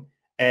thing?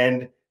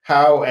 And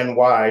how and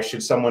why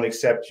should someone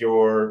accept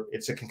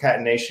it's a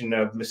concatenation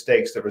of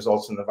mistakes that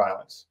results in the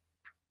violence?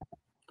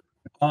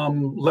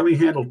 Let me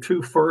handle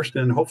two first,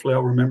 and hopefully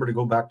I'll remember to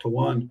go back to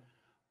one.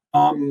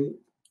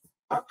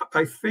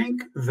 I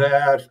think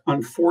that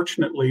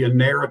unfortunately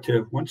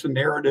once a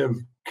narrative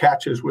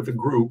catches with a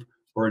group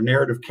or a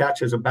narrative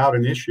catches about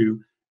an issue,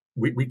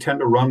 we tend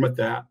to run with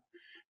that.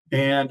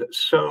 And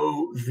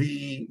so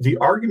the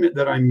argument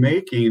that I'm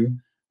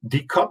making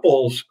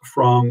decouples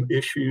from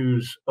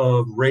issues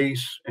of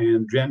race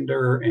and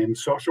gender and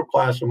social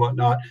class and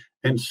whatnot,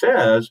 and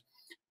says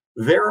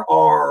there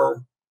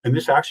are, and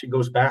this actually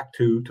goes back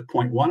to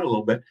point one a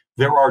little bit,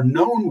 there are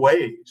known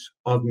ways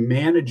of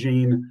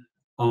managing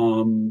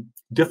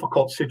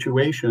difficult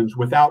situations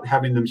without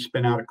having them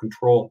spin out of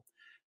control.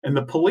 And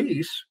the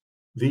police,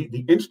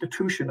 the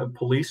institution of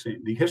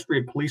policing, the history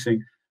of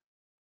policing,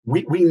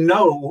 we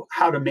know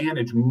how to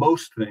manage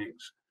most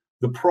things.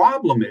 The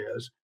problem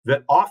is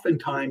that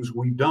oftentimes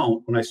we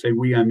don't. When I say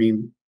we, I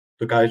mean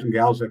the guys and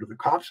gals that are the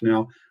cops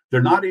now.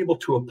 They're not able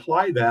to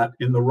apply that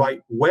in the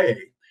right way.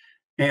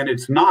 And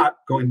it's not,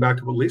 going back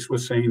to what Lisa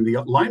was saying,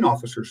 the line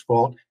officer's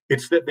fault.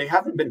 It's that they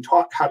haven't been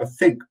taught how to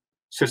think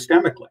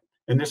systemically.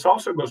 And this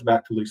also goes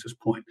back to Lisa's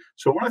point.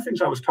 So one of the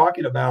things I was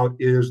talking about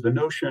is the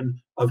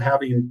notion of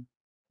having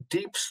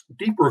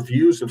deeper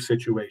views of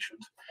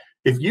situations.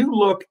 If you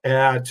look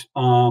at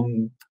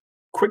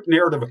quick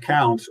narrative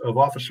accounts of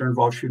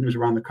officer-involved shootings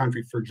around the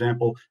country, for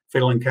example,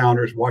 Fatal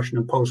Encounters,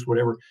 Washington Post,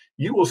 whatever,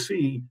 you will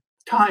see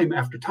time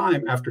after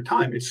time after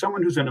time, it's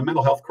someone who's in a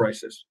mental health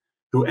crisis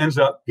who ends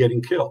up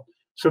getting killed.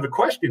 So the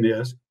question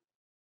is,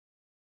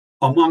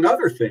 among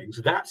other things,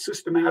 that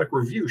systematic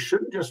review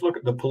shouldn't just look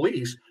at the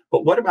police,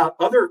 but what about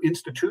other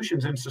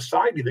institutions in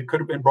society that could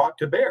have been brought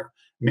to bear?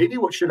 Maybe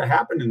what should have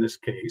happened in this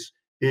case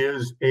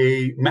is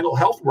a mental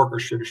health worker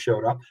should have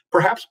showed up,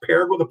 perhaps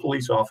paired with a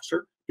police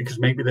officer, because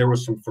maybe there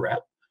was some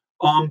threat.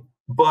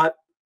 But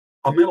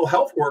a mental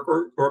health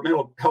worker or a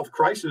mental health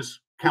crisis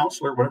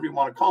counselor, whatever you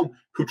want to call them,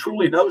 who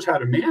truly knows how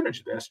to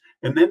manage this.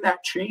 And then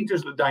that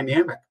changes the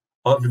dynamic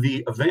of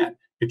the event.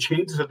 It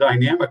changes the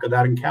dynamic of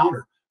that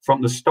encounter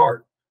from the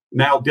start.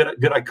 Now,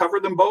 did I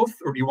cover them both,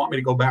 or do you want me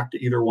to go back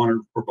to either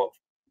one or both?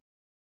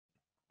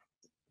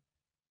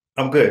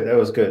 I'm good. That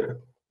was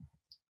good.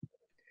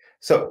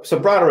 So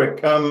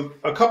Broderick,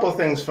 a couple of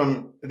things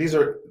from these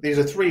are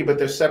three, but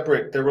they're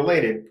separate. They're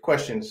related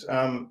questions.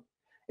 In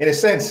a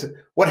sense,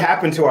 what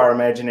happened to our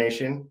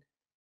imagination?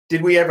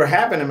 Did we ever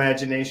have an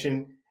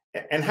imagination?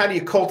 And how do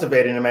you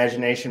cultivate an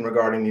imagination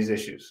regarding these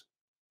issues?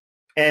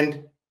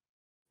 And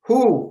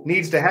who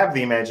needs to have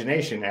the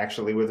imagination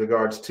actually with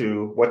regards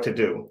to what to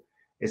do?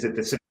 Is it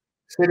the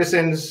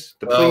citizens,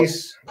 the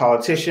police,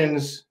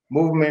 politicians,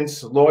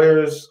 movements,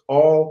 lawyers,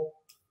 all?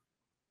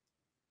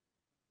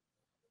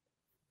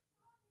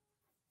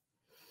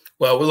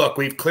 Well, look,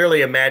 we've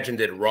clearly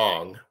imagined it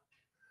wrong,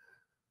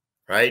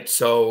 right?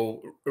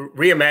 So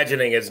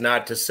reimagining is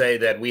not to say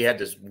that we had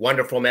this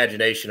wonderful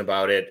imagination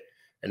about it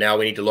and now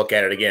we need to look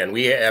at it again.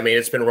 I mean,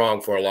 it's been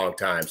wrong for a long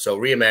time. So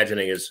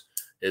reimagining is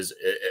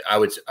I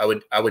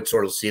would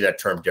sort of see that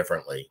term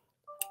differently,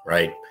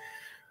 right?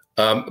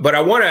 But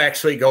I want to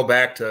actually go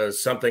back to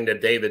something that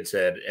David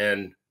said,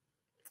 and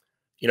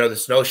you know,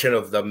 this notion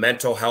of the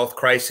mental health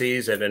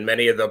crises, and in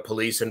many of the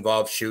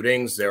police-involved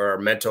shootings, there are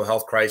mental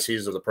health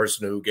crises of the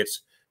person who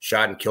gets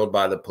shot and killed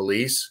by the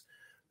police.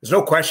 There's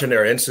no question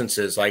there are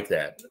instances like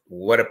that.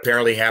 What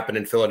apparently happened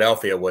in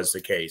Philadelphia was the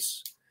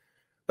case.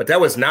 But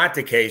that was not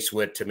the case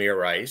with Tamir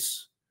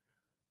Rice.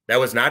 That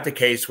was not the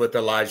case with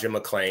Elijah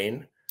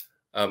McClain.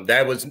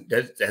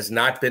 That has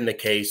not been the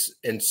case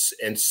in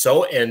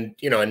so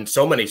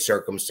many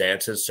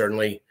circumstances.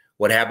 Certainly,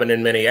 what happened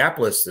in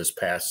Minneapolis this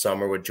past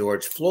summer with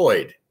George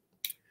Floyd.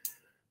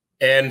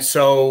 And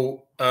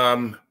so,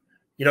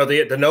 you know,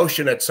 the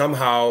notion that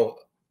somehow,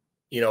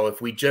 you know,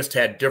 if we just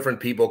had different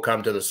people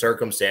come to the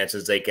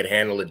circumstances, they could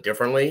handle it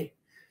differently.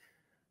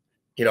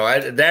 You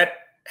know, that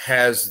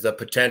has the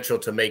potential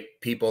to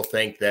make people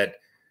think that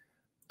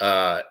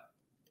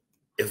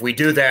if we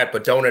do that,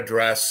 but don't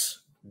address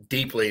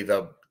deeply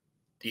the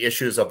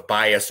issues of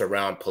bias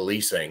around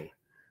policing,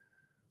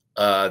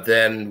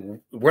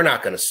 then we're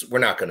not going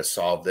to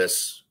solve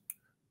this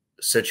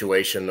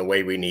situation the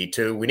way we need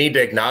to. We need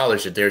to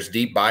acknowledge that there's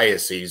deep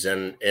biases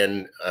in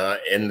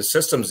the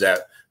systems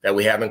that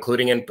we have,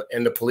 including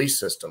in the police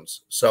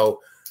systems.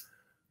 So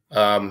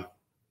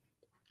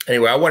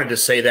anyway, I wanted to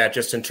say that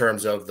just in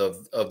terms of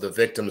the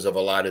victims of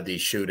a lot of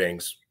these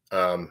shootings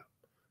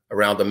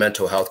around the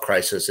mental health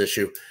crisis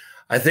issue.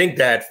 I think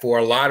that for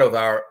a lot of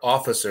our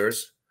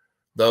officers,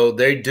 though,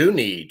 they do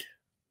need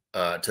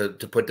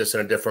to put this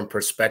in a different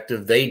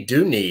perspective. They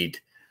do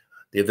need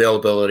the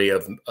availability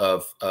of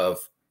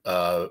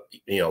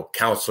you know,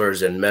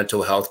 counselors and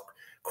mental health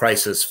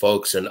crisis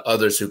folks and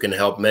others who can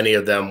help many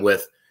of them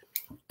with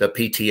the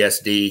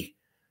PTSD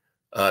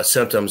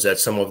symptoms that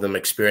some of them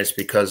experience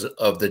because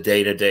of the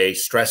day-to-day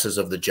stresses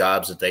of the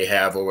jobs that they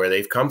have or where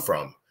they've come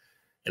from.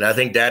 And I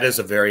think that is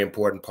a very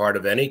important part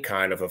of any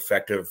kind of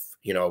effective,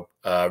 you know,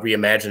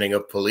 reimagining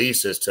of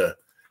police, is to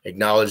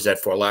acknowledge that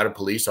for a lot of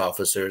police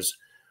officers,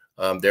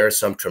 there are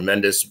some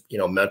tremendous, you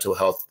know, mental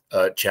health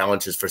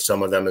challenges for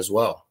some of them as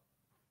well.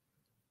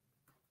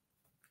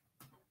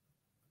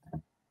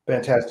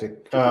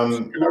 Fantastic.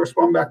 Can I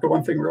respond back to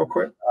one thing real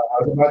quick?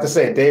 I was about to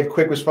say, Dave,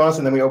 quick response,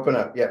 and then we open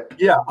up. Yeah.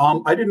 Yeah.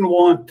 I didn't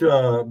want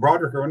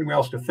Broderick or anyone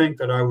else to think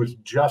that I was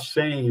just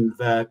saying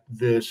that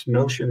this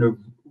notion of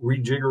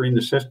rejiggering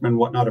the system and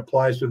whatnot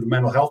applies to the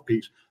mental health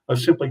piece. I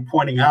was simply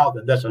pointing out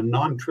that that's a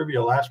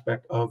non-trivial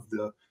aspect of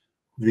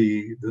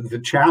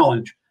the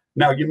challenge.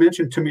 Now, you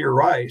mentioned Tamir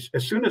Rice.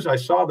 As soon as I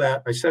saw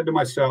that, I said to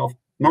myself,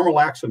 normal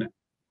accident.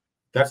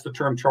 That's the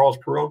term Charles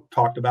Perrault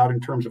talked about in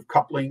terms of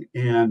coupling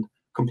and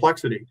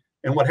complexity.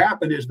 And what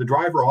happened is the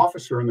driver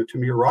officer in the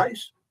Tamir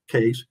Rice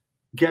case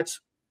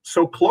gets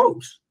so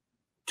close,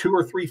 2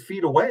 or 3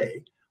 feet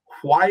away.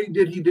 Why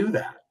did he do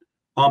that?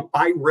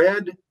 I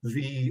read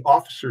the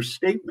officer's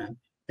statement,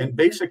 and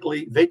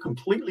basically they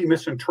completely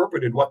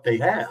misinterpreted what they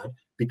had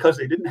because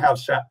they didn't have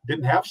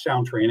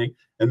sound training,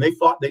 and they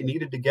thought they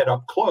needed to get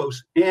up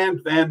close. And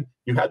then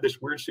you had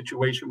this weird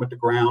situation with the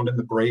ground and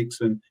the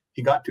brakes, and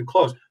he got too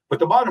close. But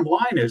the bottom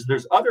line is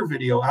there's other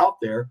video out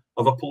there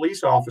of a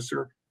police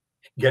officer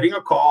getting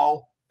a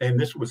call, and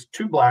this was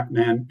 2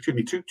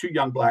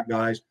 young black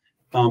guys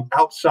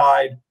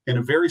outside in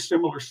a very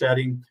similar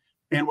setting.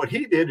 And what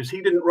he did is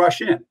he didn't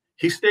rush in.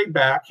 He stayed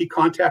back. He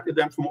contacted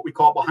them from what we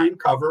call behind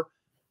cover,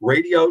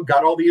 radioed,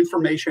 got all the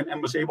information,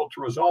 and was able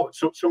to resolve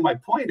it. So my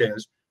point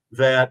is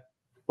that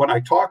when I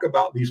talk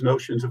about these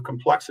notions of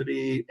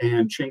complexity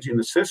and changing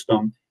the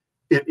system,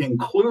 it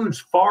includes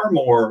far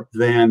more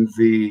than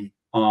the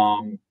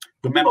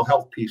mental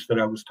health piece that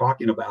I was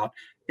talking about.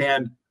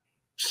 And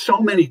so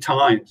many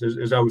times,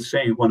 as I was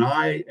saying, when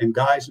I and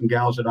guys and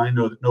gals that I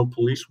know that know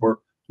police work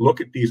look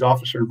at these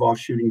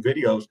officer-involved shooting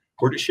videos,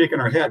 we're just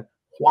shaking our head.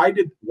 Why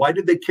did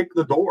they kick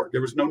the door?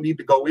 There was no need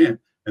to go in.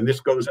 And this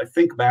goes, I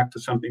think, back to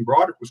something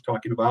Broderick was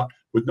talking about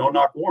with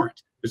no-knock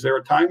warrants. Is there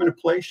a time and a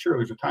place? Sure,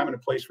 there's a time and a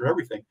place for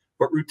everything.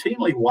 But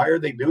routinely, why are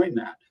they doing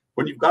that?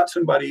 When you've got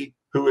somebody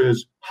who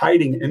is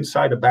hiding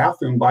inside a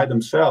bathroom by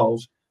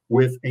themselves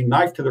with a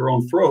knife to their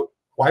own throat,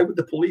 why would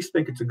the police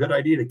think it's a good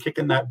idea to kick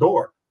in that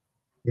door?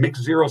 It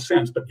makes zero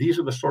sense. But these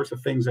are the sorts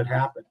of things that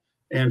happen.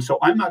 And so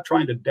I'm not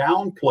trying to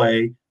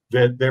downplay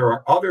that there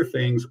are other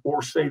things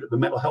or say that the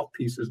mental health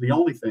piece is the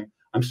only thing.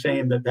 I'm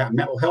saying that that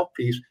mental health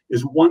piece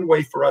is one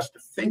way for us to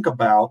think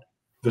about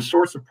the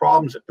sorts of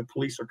problems that the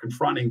police are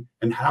confronting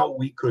and how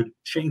we could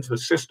change the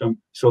system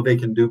so they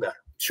can do better.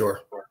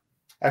 Sure.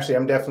 Actually,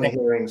 I'm definitely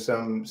hearing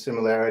some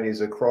similarities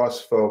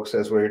across folks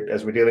as we're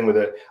dealing with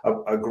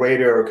a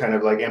greater kind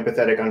of like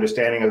empathetic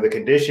understanding of the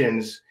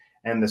conditions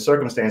and the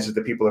circumstances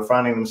that people are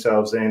finding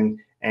themselves in,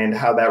 and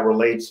how that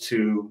relates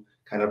to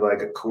kind of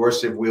like a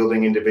coercive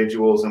wielding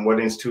individuals and what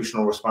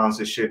institutional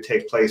responses should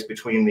take place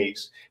between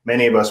these.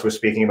 Many of us were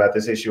speaking about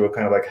this issue of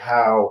kind of like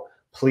how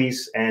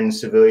police and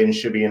civilians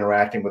should be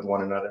interacting with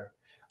one another.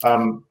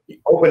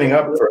 Opening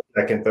up for a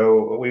second,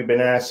 though, we've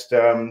been asked,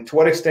 to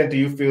what extent do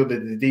you feel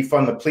that the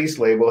defund the police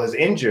label has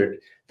injured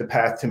the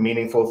path to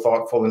meaningful,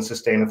 thoughtful, and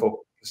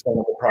sustainable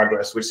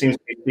progress, which seems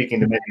to be speaking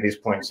to many of these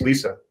points?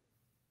 Lisa.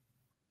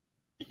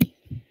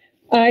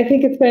 I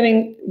think it's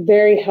been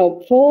very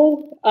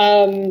helpful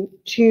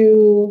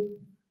to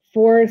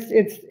force,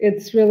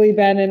 it's really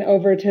been an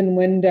Overton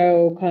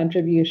window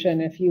contribution,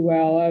 if you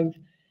will, of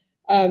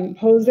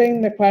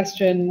posing the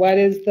question, what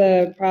is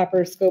the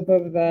proper scope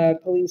of the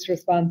police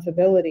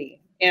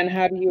responsibility? And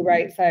how do you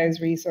right size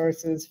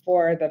resources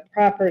for the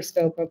proper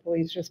scope of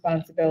police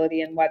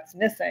responsibility and what's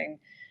missing?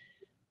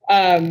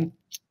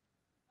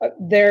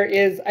 There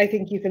is, I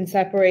think you can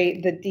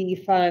separate the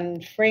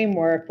defund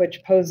framework,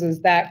 which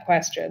poses that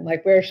question,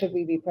 like where should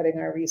we be putting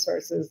our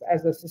resources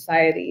as a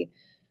society,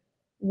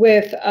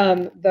 with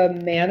the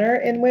manner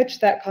in which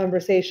that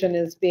conversation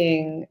is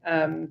being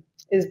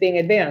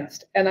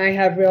advanced. And I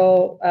have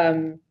real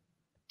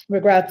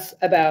regrets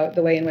about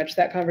the way in which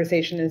that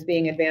conversation is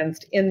being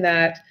advanced, in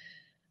that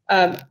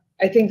I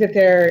think that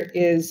there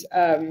is,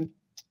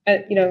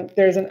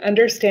 there's an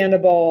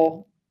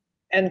understandable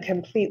and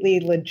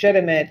completely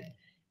legitimate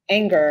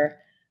anger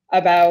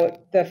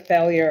about the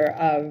failure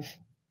of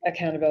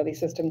accountability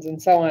systems and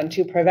so on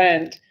to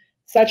prevent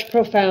such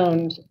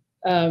profound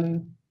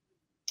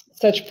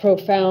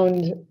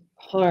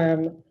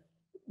harm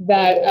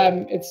that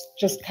it's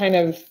just kind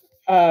of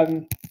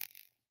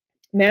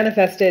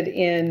manifested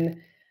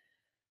in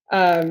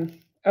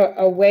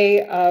a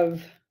way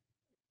of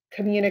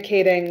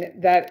communicating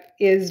that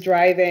is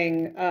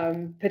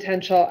driving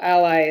potential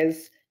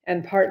allies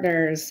and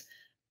partners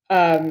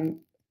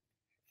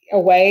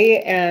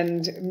away,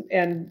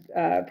 and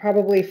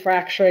probably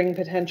fracturing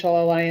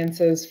potential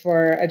alliances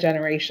for a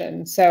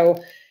generation. So,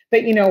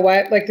 but you know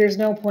what, like there's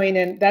no point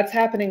in, that's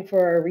happening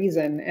for a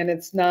reason, and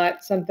it's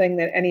not something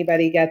that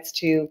anybody gets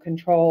to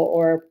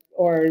control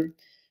or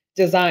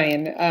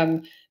design.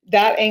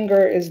 That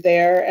anger is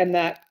there, and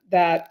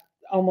that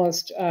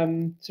almost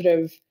sort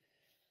of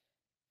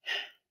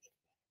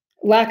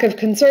lack of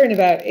concern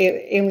about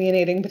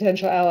alienating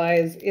potential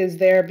allies is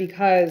there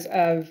because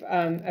of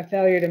a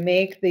failure to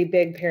make the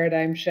big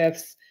paradigm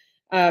shifts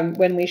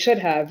when we should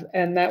have.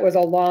 And that was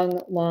a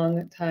long,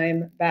 long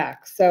time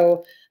back.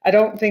 So I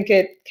don't think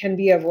it can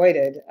be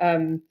avoided.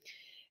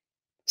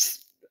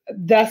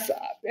 thus,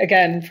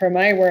 again, for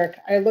my work,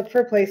 I look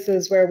for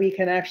places where we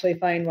can actually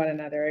find one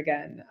another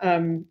again,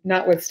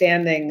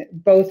 notwithstanding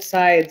both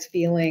sides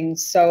feeling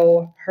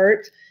so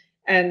hurt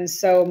and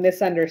so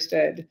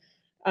misunderstood.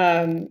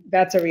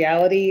 That's a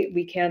reality.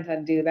 We can't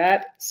undo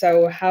that.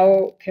 So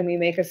how can we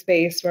make a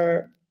space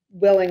where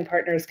willing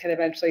partners can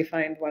eventually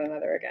find one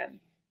another again?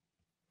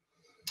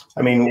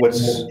 I mean,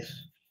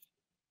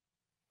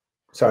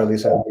 sorry,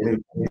 Lisa.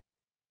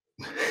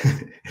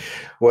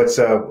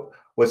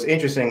 What's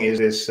interesting is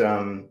this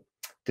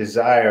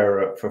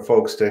desire for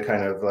folks to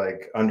kind of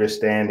like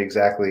understand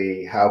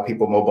exactly how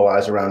people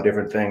mobilize around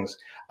different things.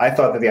 I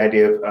thought that the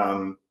idea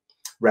of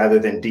rather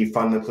than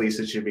defund the police,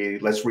 it should be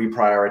let's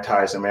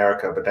reprioritize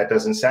America, but that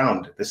doesn't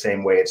sound the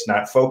same way. It's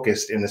not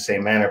focused in the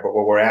same manner. But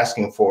what we're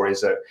asking for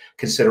is a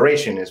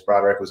consideration, as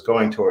Broderick was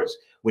going towards.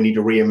 We need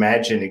to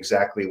reimagine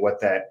exactly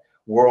what that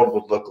world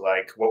would look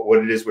like, what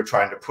it is we're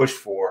trying to push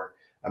for.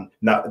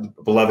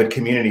 Not beloved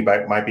community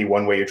might be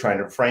one way you're trying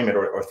to frame it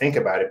or think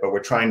about it, but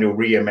we're trying to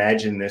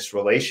reimagine this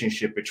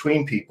relationship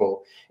between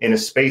people in a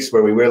space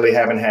where we really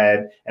haven't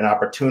had an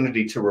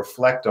opportunity to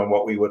reflect on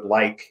what we would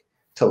like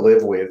to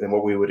live with and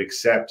what we would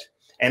accept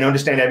and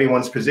understand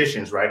everyone's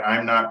positions, right?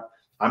 I'm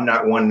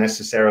not one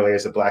necessarily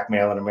as a Black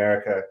male in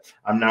America.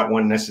 I'm not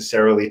one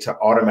necessarily to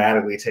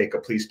automatically take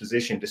a police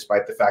position,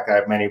 despite the fact I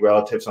have many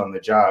relatives on the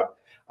job.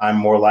 I'm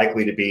more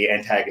likely to be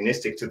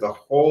antagonistic to the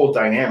whole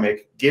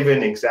dynamic,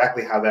 given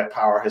exactly how that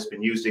power has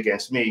been used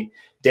against me.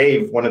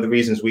 Dave, one of the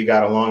reasons we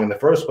got along in the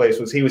first place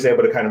was he was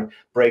able to kind of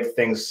break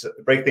things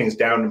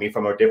down to me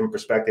from a different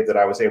perspective that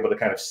I was able to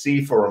kind of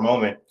see for a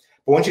moment.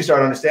 But once you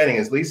start understanding,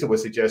 as Lisa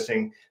was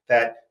suggesting,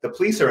 that the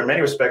police are in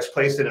many respects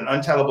placed in an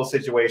untenable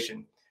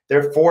situation.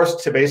 They're forced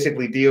to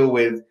basically deal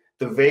with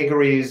the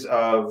vagaries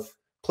of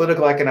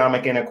political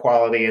economic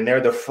inequality, and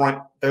they're the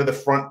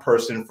front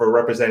person for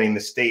representing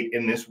the state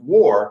in this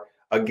war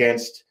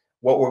against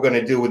what we're going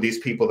to do with these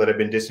people that have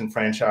been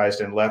disenfranchised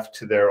and left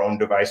to their own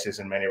devices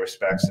in many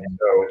respects. And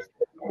so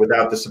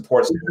without the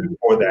support system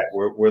for that,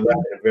 we're left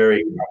in a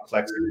very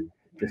complex,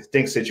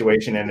 distinct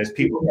situation. And as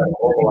people have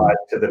mobilized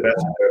to the best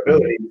of their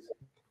abilities,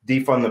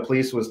 defund the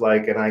police was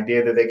like an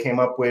idea that they came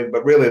up with,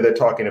 but really they're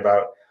talking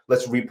about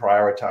let's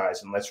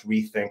reprioritize and let's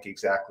rethink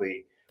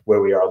exactly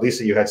where we are.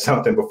 Lisa, you had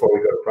something before we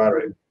go to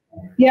Broderick.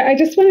 Yeah, I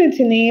just wanted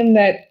to name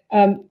that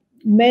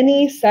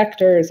many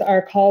sectors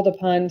are called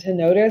upon to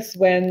notice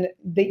when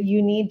that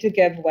you need to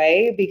give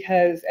way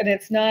because, and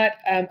it's not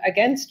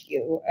against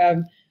you.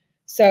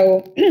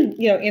 So,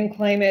 you know, in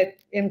climate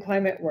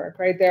work,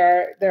 right?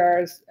 There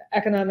are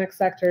economic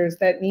sectors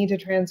that need to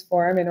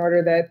transform in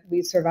order that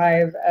we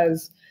survive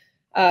as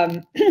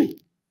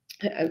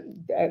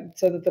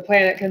so that the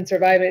planet can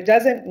survive. It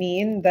doesn't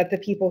mean that the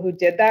people who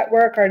did that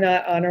work are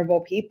not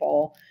honorable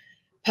people.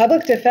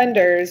 Public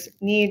defenders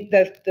need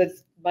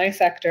my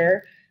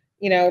sector,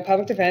 you know,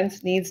 public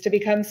defense needs to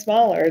become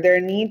smaller. There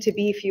need to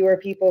be fewer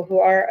people who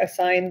are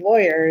assigned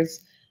lawyers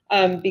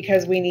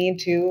because we need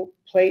to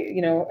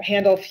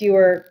handle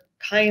fewer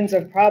kinds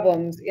of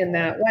problems in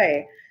that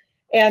way.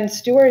 And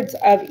stewards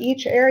of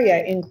each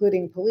area,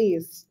 including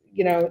police,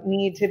 you know,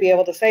 need to be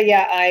able to say,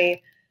 yeah,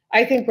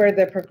 I think we're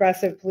the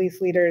progressive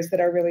police leaders that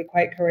are really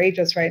quite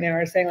courageous right now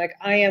are saying, like,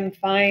 I am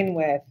fine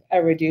with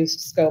a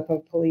reduced scope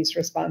of police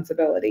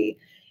responsibility.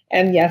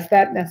 And yes,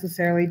 that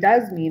necessarily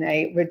does mean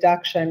a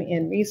reduction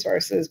in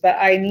resources, but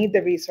I need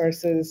the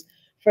resources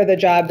for the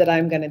job that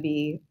I'm going to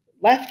be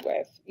left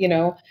with. You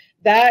know,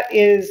 that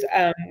is,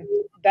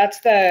 that's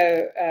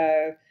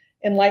the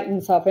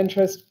enlightened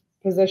self-interest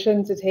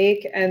position to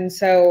take. And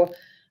so,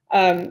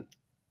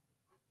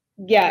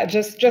 yeah,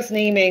 just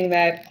naming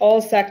that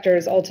all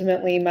sectors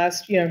ultimately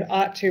must, you know,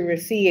 ought to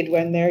recede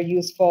when they're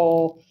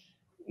useful,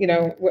 you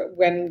know,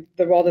 when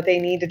the role that they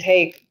need to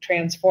take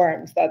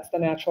transforms. That's the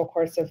natural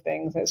course of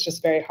things. It's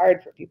just very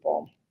hard for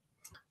people.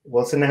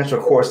 Well, it's a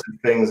natural course of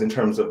things in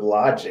terms of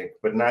logic,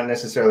 but not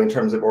necessarily in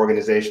terms of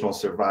organizational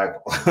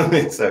survival.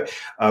 So,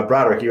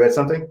 Broderick, you had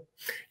something?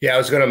 Yeah, I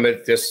was going to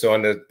make this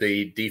on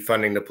the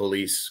defunding the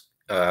police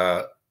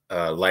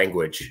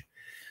language.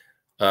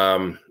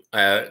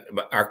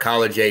 Our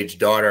college-age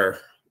daughter,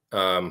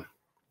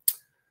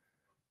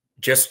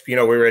 just, you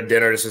know, we were at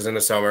dinner, this is in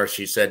the summer.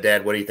 She said,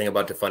 Dad, what do you think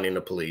about defunding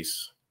the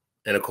police?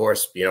 And of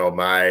course, you know,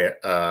 my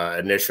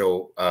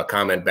initial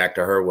comment back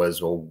to her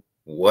was, well,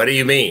 what do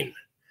you mean?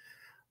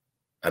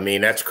 I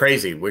mean, that's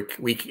crazy.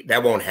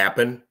 That won't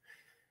happen.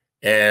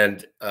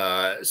 And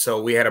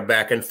so we had a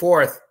back and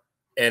forth,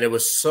 and it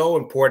was so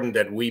important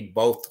that we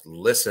both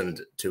listened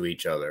to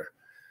each other,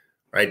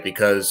 right?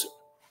 Because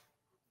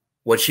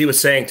what she was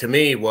saying to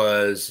me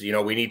was, you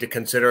know, we need to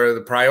consider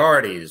the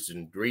priorities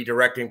and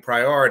redirecting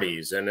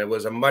priorities. And it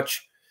was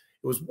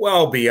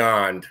well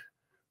beyond,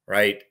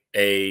 right,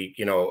 a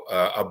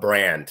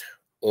brand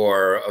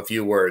or a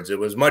few words. It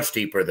was much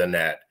deeper than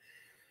that.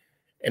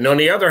 And on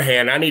the other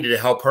hand, I needed to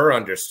help her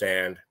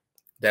understand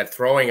that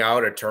throwing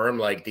out a term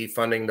like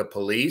defunding the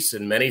police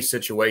in many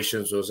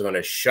situations was going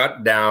to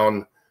shut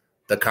down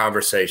the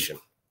conversation.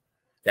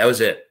 That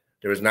was it.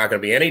 There was not going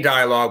to be any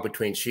dialogue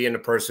between she and the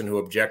person who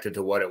objected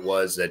to what it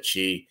was that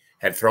she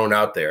had thrown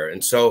out there.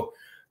 And so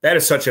that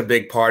is such a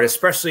big part,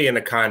 especially in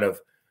a kind of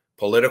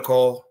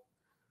political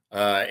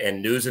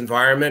and news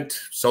environment,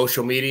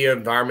 social media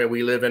environment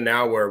we live in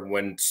now, where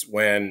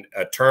when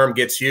a term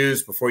gets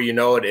used, before you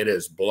know it, it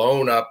is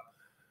blown up,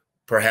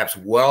 perhaps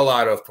well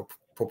out of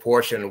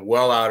proportion,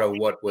 well out of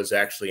what was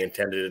actually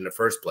intended in the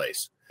first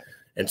place.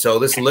 And so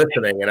this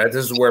listening, and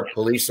this is where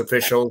police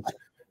officials,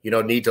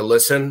 need to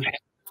listen.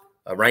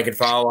 Rank and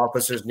file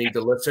officers need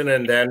to listen,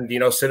 and then,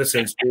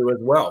 citizens do as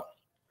well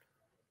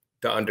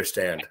to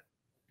understand.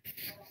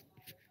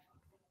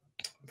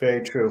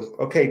 Very true.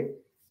 Okay.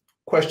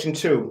 Question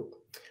 2.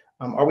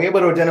 Are we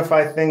able to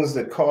identify things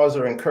that cause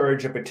or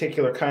encourage a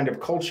particular kind of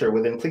culture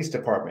within police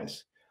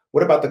departments?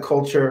 What about the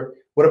culture?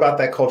 What about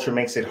that culture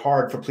makes it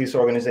hard for police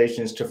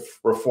organizations to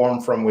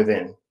reform from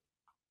within?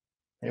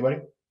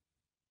 Anybody?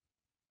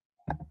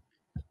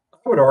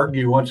 I would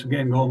argue, once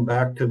again, going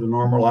back to the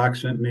normal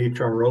accent and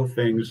HRO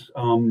things,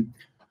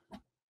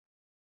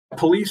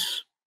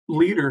 police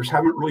leaders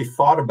haven't really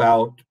thought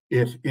about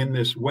it in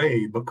this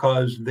way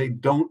because they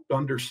don't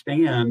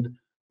understand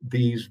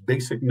these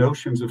basic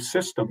notions of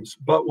systems.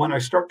 But when I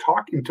start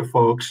talking to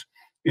folks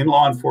in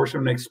law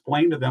enforcement and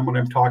explain to them what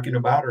I'm talking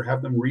about, or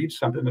have them read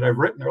something that I've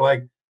written, they're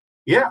like,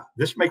 yeah,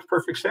 this makes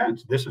perfect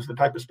sense. This is the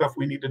type of stuff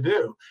we need to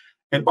do.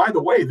 And by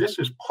the way, this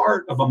is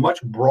part of a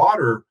much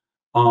broader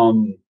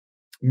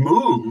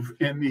move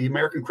in the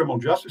American criminal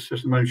justice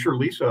system. I'm sure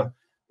Lisa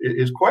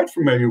is quite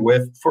familiar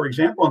with, for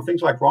example, on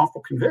things like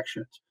wrongful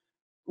convictions.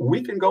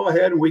 We can go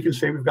ahead and we can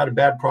say we've got a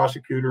bad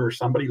prosecutor, or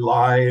somebody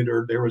lied,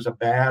 or there was a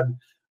bad,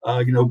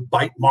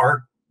 bite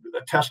mark,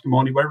 a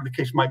testimony, whatever the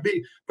case might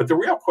be. But the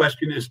real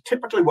question is,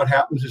 typically what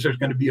happens is there's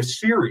going to be a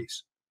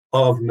series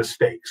of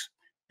mistakes.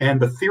 And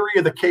the theory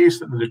of the case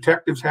that the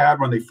detectives had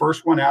when they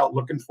first went out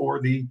looking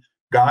for the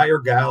guy or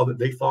gal that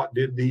they thought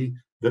did the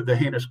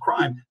heinous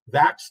crime,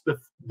 that's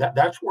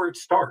where it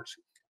starts.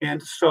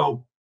 And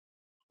so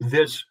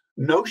this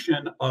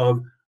notion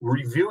of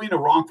reviewing a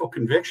wrongful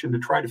conviction to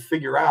try to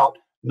figure out,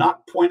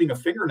 not pointing a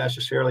finger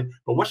necessarily,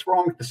 but what's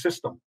wrong with the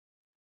system,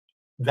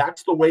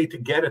 that's the way to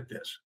get at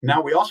this. Now,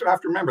 we also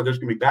have to remember there's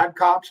going to be bad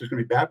cops, there's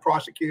going to be bad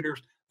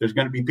prosecutors, there's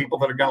going to be people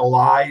that are going to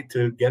lie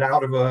to get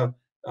out of a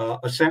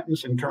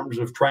sentence in terms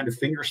of trying to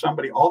finger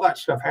somebody. All that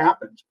stuff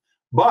happens.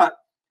 But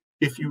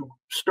if you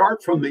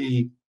start from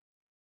the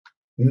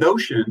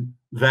notion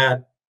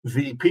that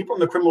the people in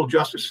the criminal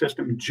justice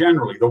system,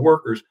 generally the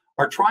workers,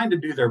 are trying to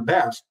do their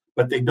best,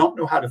 but they don't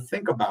know how to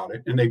think about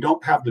it and they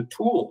don't have the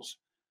tools,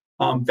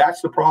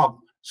 that's the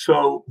problem.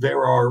 So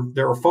there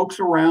are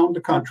folks around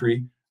the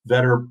country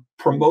that are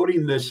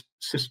promoting this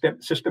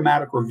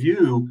systematic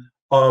review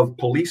of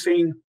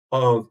policing,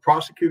 of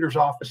prosecutors'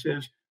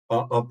 offices,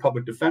 of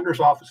public defenders'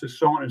 offices,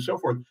 so on and so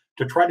forth,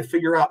 to try to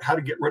figure out how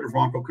to get rid of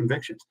wrongful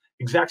convictions.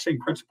 Exact same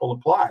principle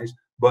applies,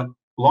 but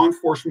law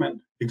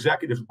enforcement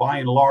executives, by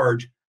and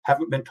large,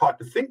 haven't been taught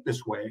to think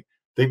this way.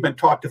 They've been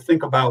taught to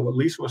think about what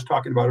Lisa was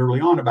talking about early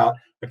on, about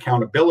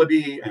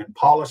accountability and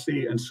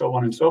policy and so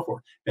on and so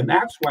forth. And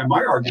that's why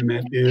my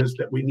argument is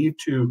that we need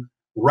to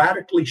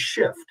radically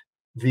shift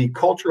the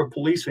culture of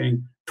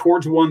policing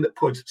towards one that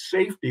puts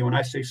safety, when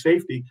I say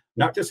safety,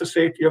 not just the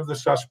safety of the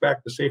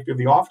suspect, the safety of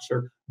the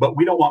officer, but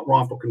we don't want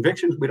wrongful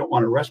convictions. We don't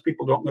want to arrest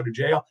people, don't go to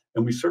jail,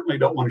 and we certainly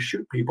don't want to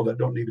shoot people that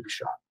don't need to be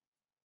shot.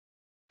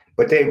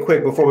 But Dave,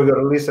 quick, before we go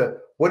to Lisa,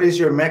 what is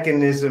your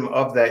mechanism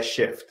of that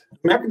shift?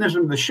 The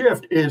mechanism of the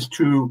shift is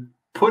to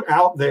put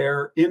out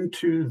there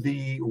into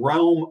the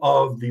realm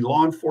of the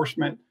law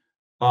enforcement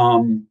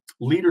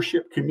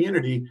leadership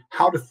community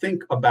how to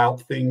think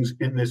about things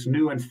in this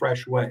new and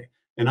fresh way.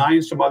 And I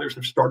and some others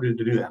have started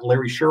to do that.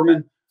 Larry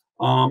Sherman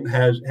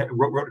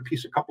wrote a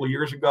piece a couple of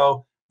years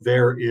ago.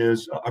 There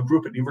is a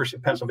group at the University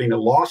of Pennsylvania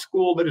Law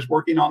School that is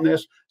working on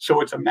this.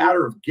 So it's a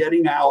matter of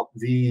getting out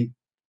the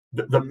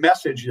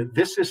message that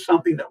this is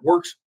something that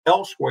works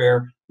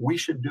elsewhere. We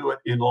should do it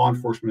in law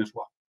enforcement as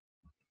well.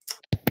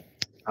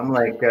 I'm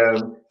like,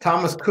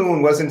 Thomas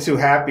Kuhn wasn't too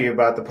happy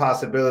about the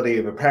possibility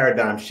of a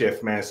paradigm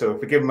shift, man. So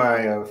forgive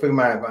my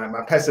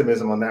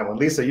pessimism on that one.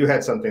 Lisa, you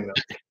had something though.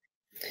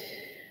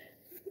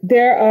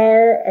 There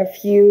are a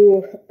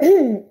few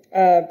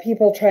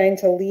people trying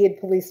to lead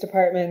police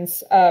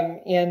departments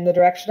in the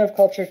direction of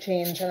culture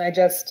change, and I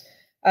just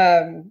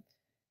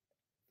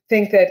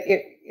think that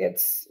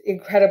it's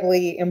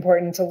incredibly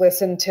important to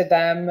listen to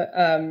them,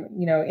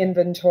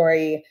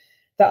 inventory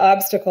the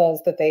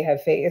obstacles that they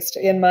have faced.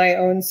 In my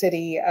own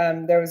city,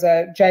 there was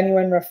a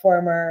genuine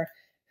reformer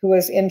who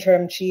was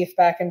interim chief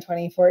back in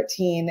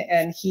 2014,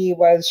 and he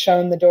was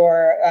shown the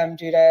door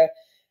due to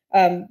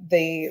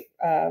the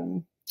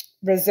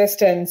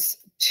resistance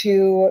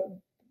to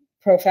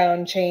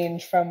profound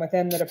change from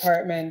within the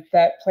department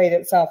that played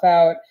itself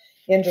out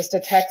in just a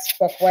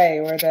textbook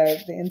way, where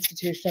the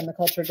institution and the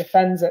culture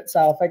defends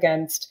itself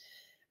against,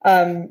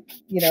 profound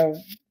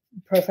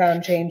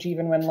change,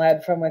 even when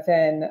led from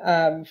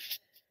within.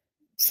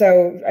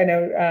 So I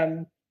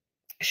know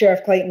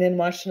Sheriff Clayton in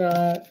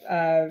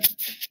Washtenaw,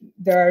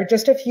 there are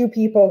just a few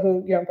people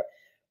who,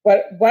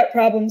 What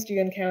problems do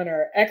you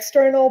encounter?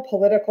 External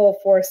political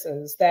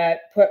forces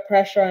that put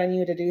pressure on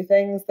you to do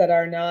things that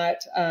are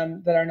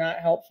not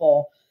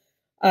helpful.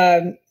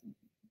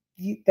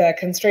 The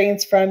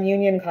constraints from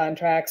union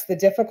contracts, the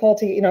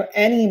difficulty,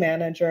 any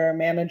manager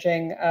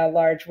managing a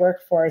large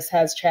workforce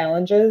has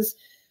challenges,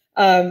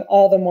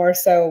 all the more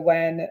so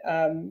when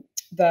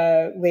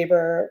the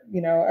labor,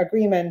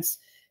 agreements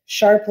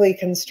sharply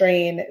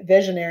constrain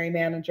visionary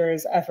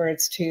managers'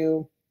 efforts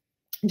to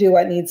do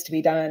what needs to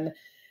be done.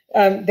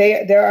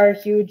 There are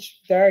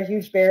huge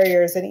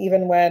barriers, and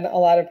even when a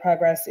lot of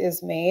progress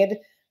is made,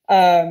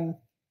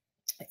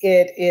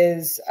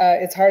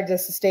 it's hard to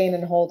sustain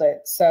and hold it.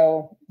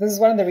 So this is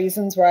one of the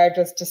reasons where I've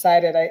just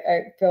decided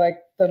I feel like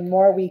the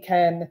more we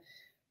can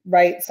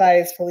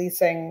right-size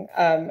policing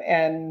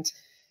and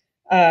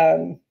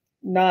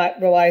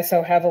not rely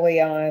so heavily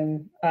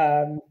on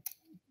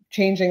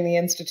changing the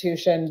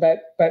institution,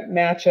 but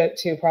match it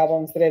to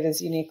problems that it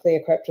is uniquely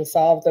equipped to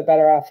solve, the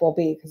better off we'll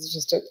be, because it's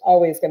just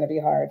always going to be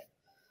hard.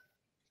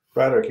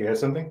 Broderick, you had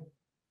something?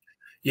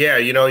 Yeah,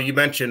 you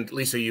mentioned,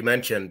 Lisa,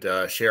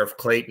 Sheriff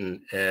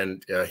Clayton,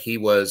 and he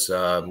was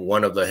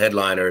one of the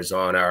headliners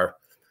on our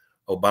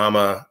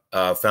Obama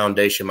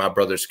Foundation, My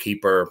Brother's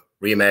Keeper,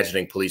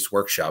 Reimagining Police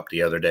workshop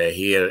the other day.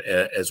 He,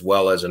 as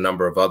well as a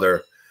number of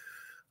other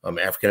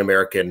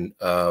African-American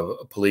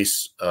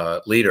police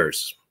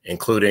leaders,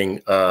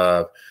 including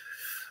a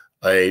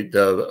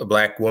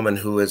Black woman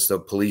who is the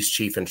police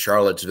chief in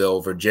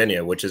Charlottesville,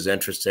 Virginia, which is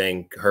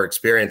interesting. Her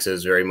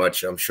experiences very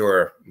much, I'm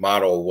sure,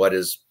 model what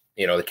is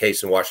the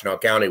case in Washtenaw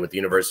County with the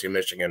University of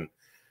Michigan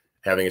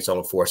having its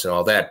own force and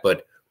all that.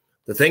 But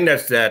the thing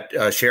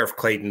that Sheriff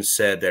Clayton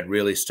said that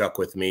really stuck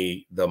with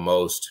me the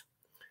most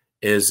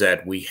is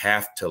that we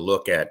have to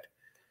look at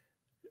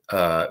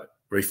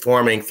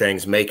reforming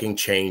things, making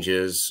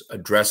changes,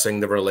 addressing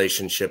the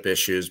relationship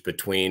issues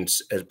between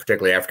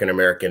particularly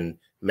African-American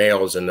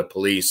males and the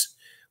police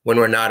when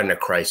we're not in a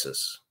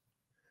crisis,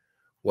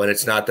 when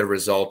it's not the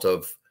result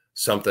of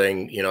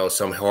something,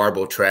 some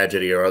horrible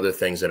tragedy or other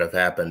things that have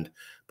happened,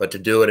 but to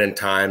do it in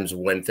times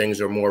when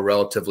things are more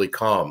relatively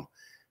calm.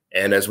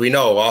 And as we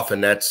know, often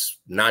that's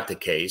not the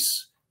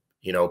case.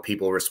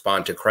 People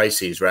respond to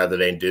crises rather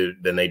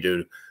than they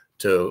do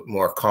to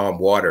more calm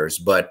waters.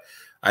 But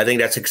I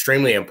think that's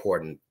extremely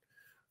important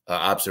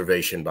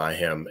observation by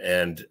him,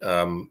 and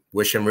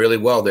wish him really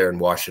well there in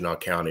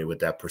Washtenaw County with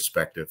that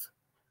perspective.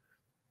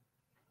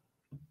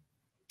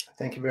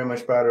 Thank you very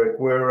much, Broderick.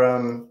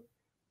 We're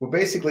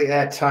basically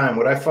at time.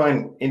 What I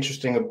find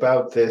interesting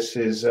about this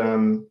is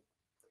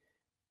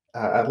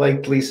I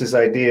like Lisa's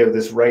idea of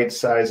this right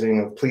sizing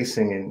of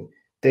policing, and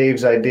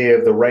Dave's idea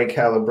of the right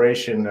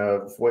calibration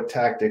of what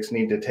tactics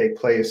need to take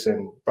place,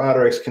 and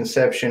Broderick's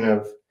conception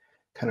of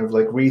kind of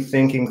like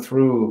rethinking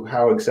through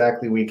how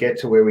exactly we get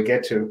to where we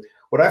get to.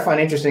 What I find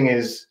interesting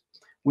is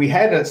we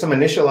had some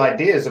initial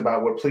ideas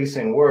about what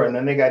policing were, and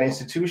then they got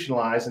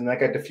institutionalized, and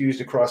that got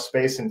diffused across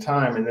space and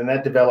time, and then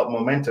that developed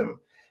momentum.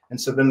 And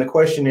so then the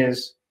question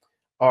is,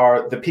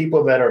 are the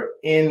people that are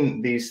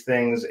in these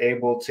things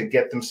able to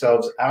get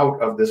themselves out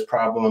of this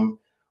problem,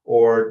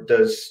 or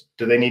do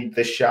they need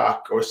the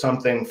shock or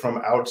something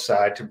from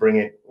outside to bring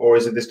it, or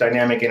is it this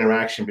dynamic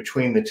interaction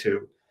between the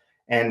two?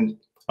 And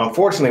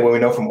unfortunately, what we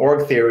know from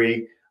org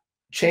theory,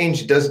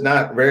 change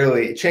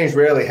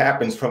rarely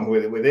happens from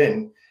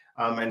within.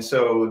 And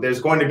so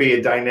there's going to be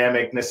a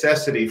dynamic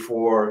necessity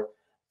for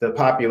the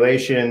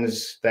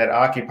populations that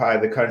occupy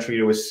the country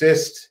to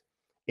assist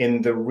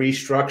in the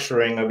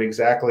restructuring of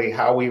exactly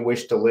how we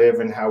wish to live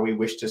and how we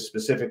wish to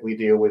specifically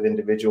deal with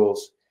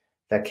individuals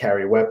that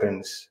carry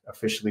weapons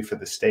officially for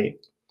the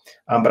state.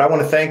 But I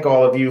want to thank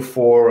all of you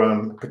for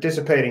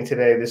participating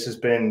today. This has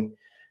been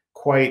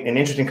quite an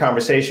interesting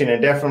conversation,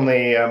 and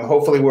definitely,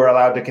 hopefully we're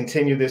allowed to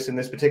continue this in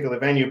this particular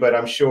venue, but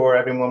I'm sure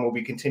everyone will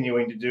be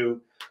continuing to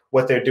do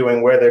what they're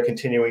doing, where they're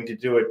continuing to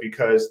do it,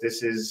 because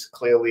this is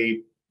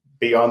clearly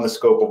beyond the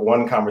scope of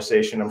one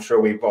conversation. I'm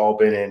sure we've all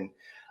been in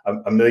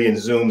a million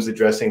Zooms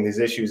addressing these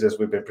issues as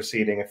we've been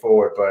proceeding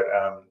forward, but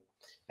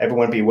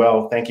everyone be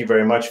well. Thank you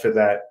very much for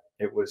that.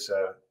 It was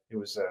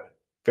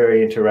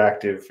very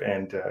interactive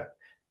and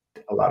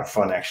a lot of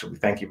fun, actually.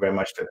 Thank you very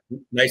much for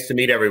that. Nice to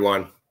meet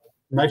everyone.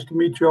 Nice to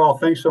meet you all.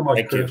 Thanks so much,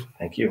 Thank Chris.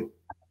 Thank you.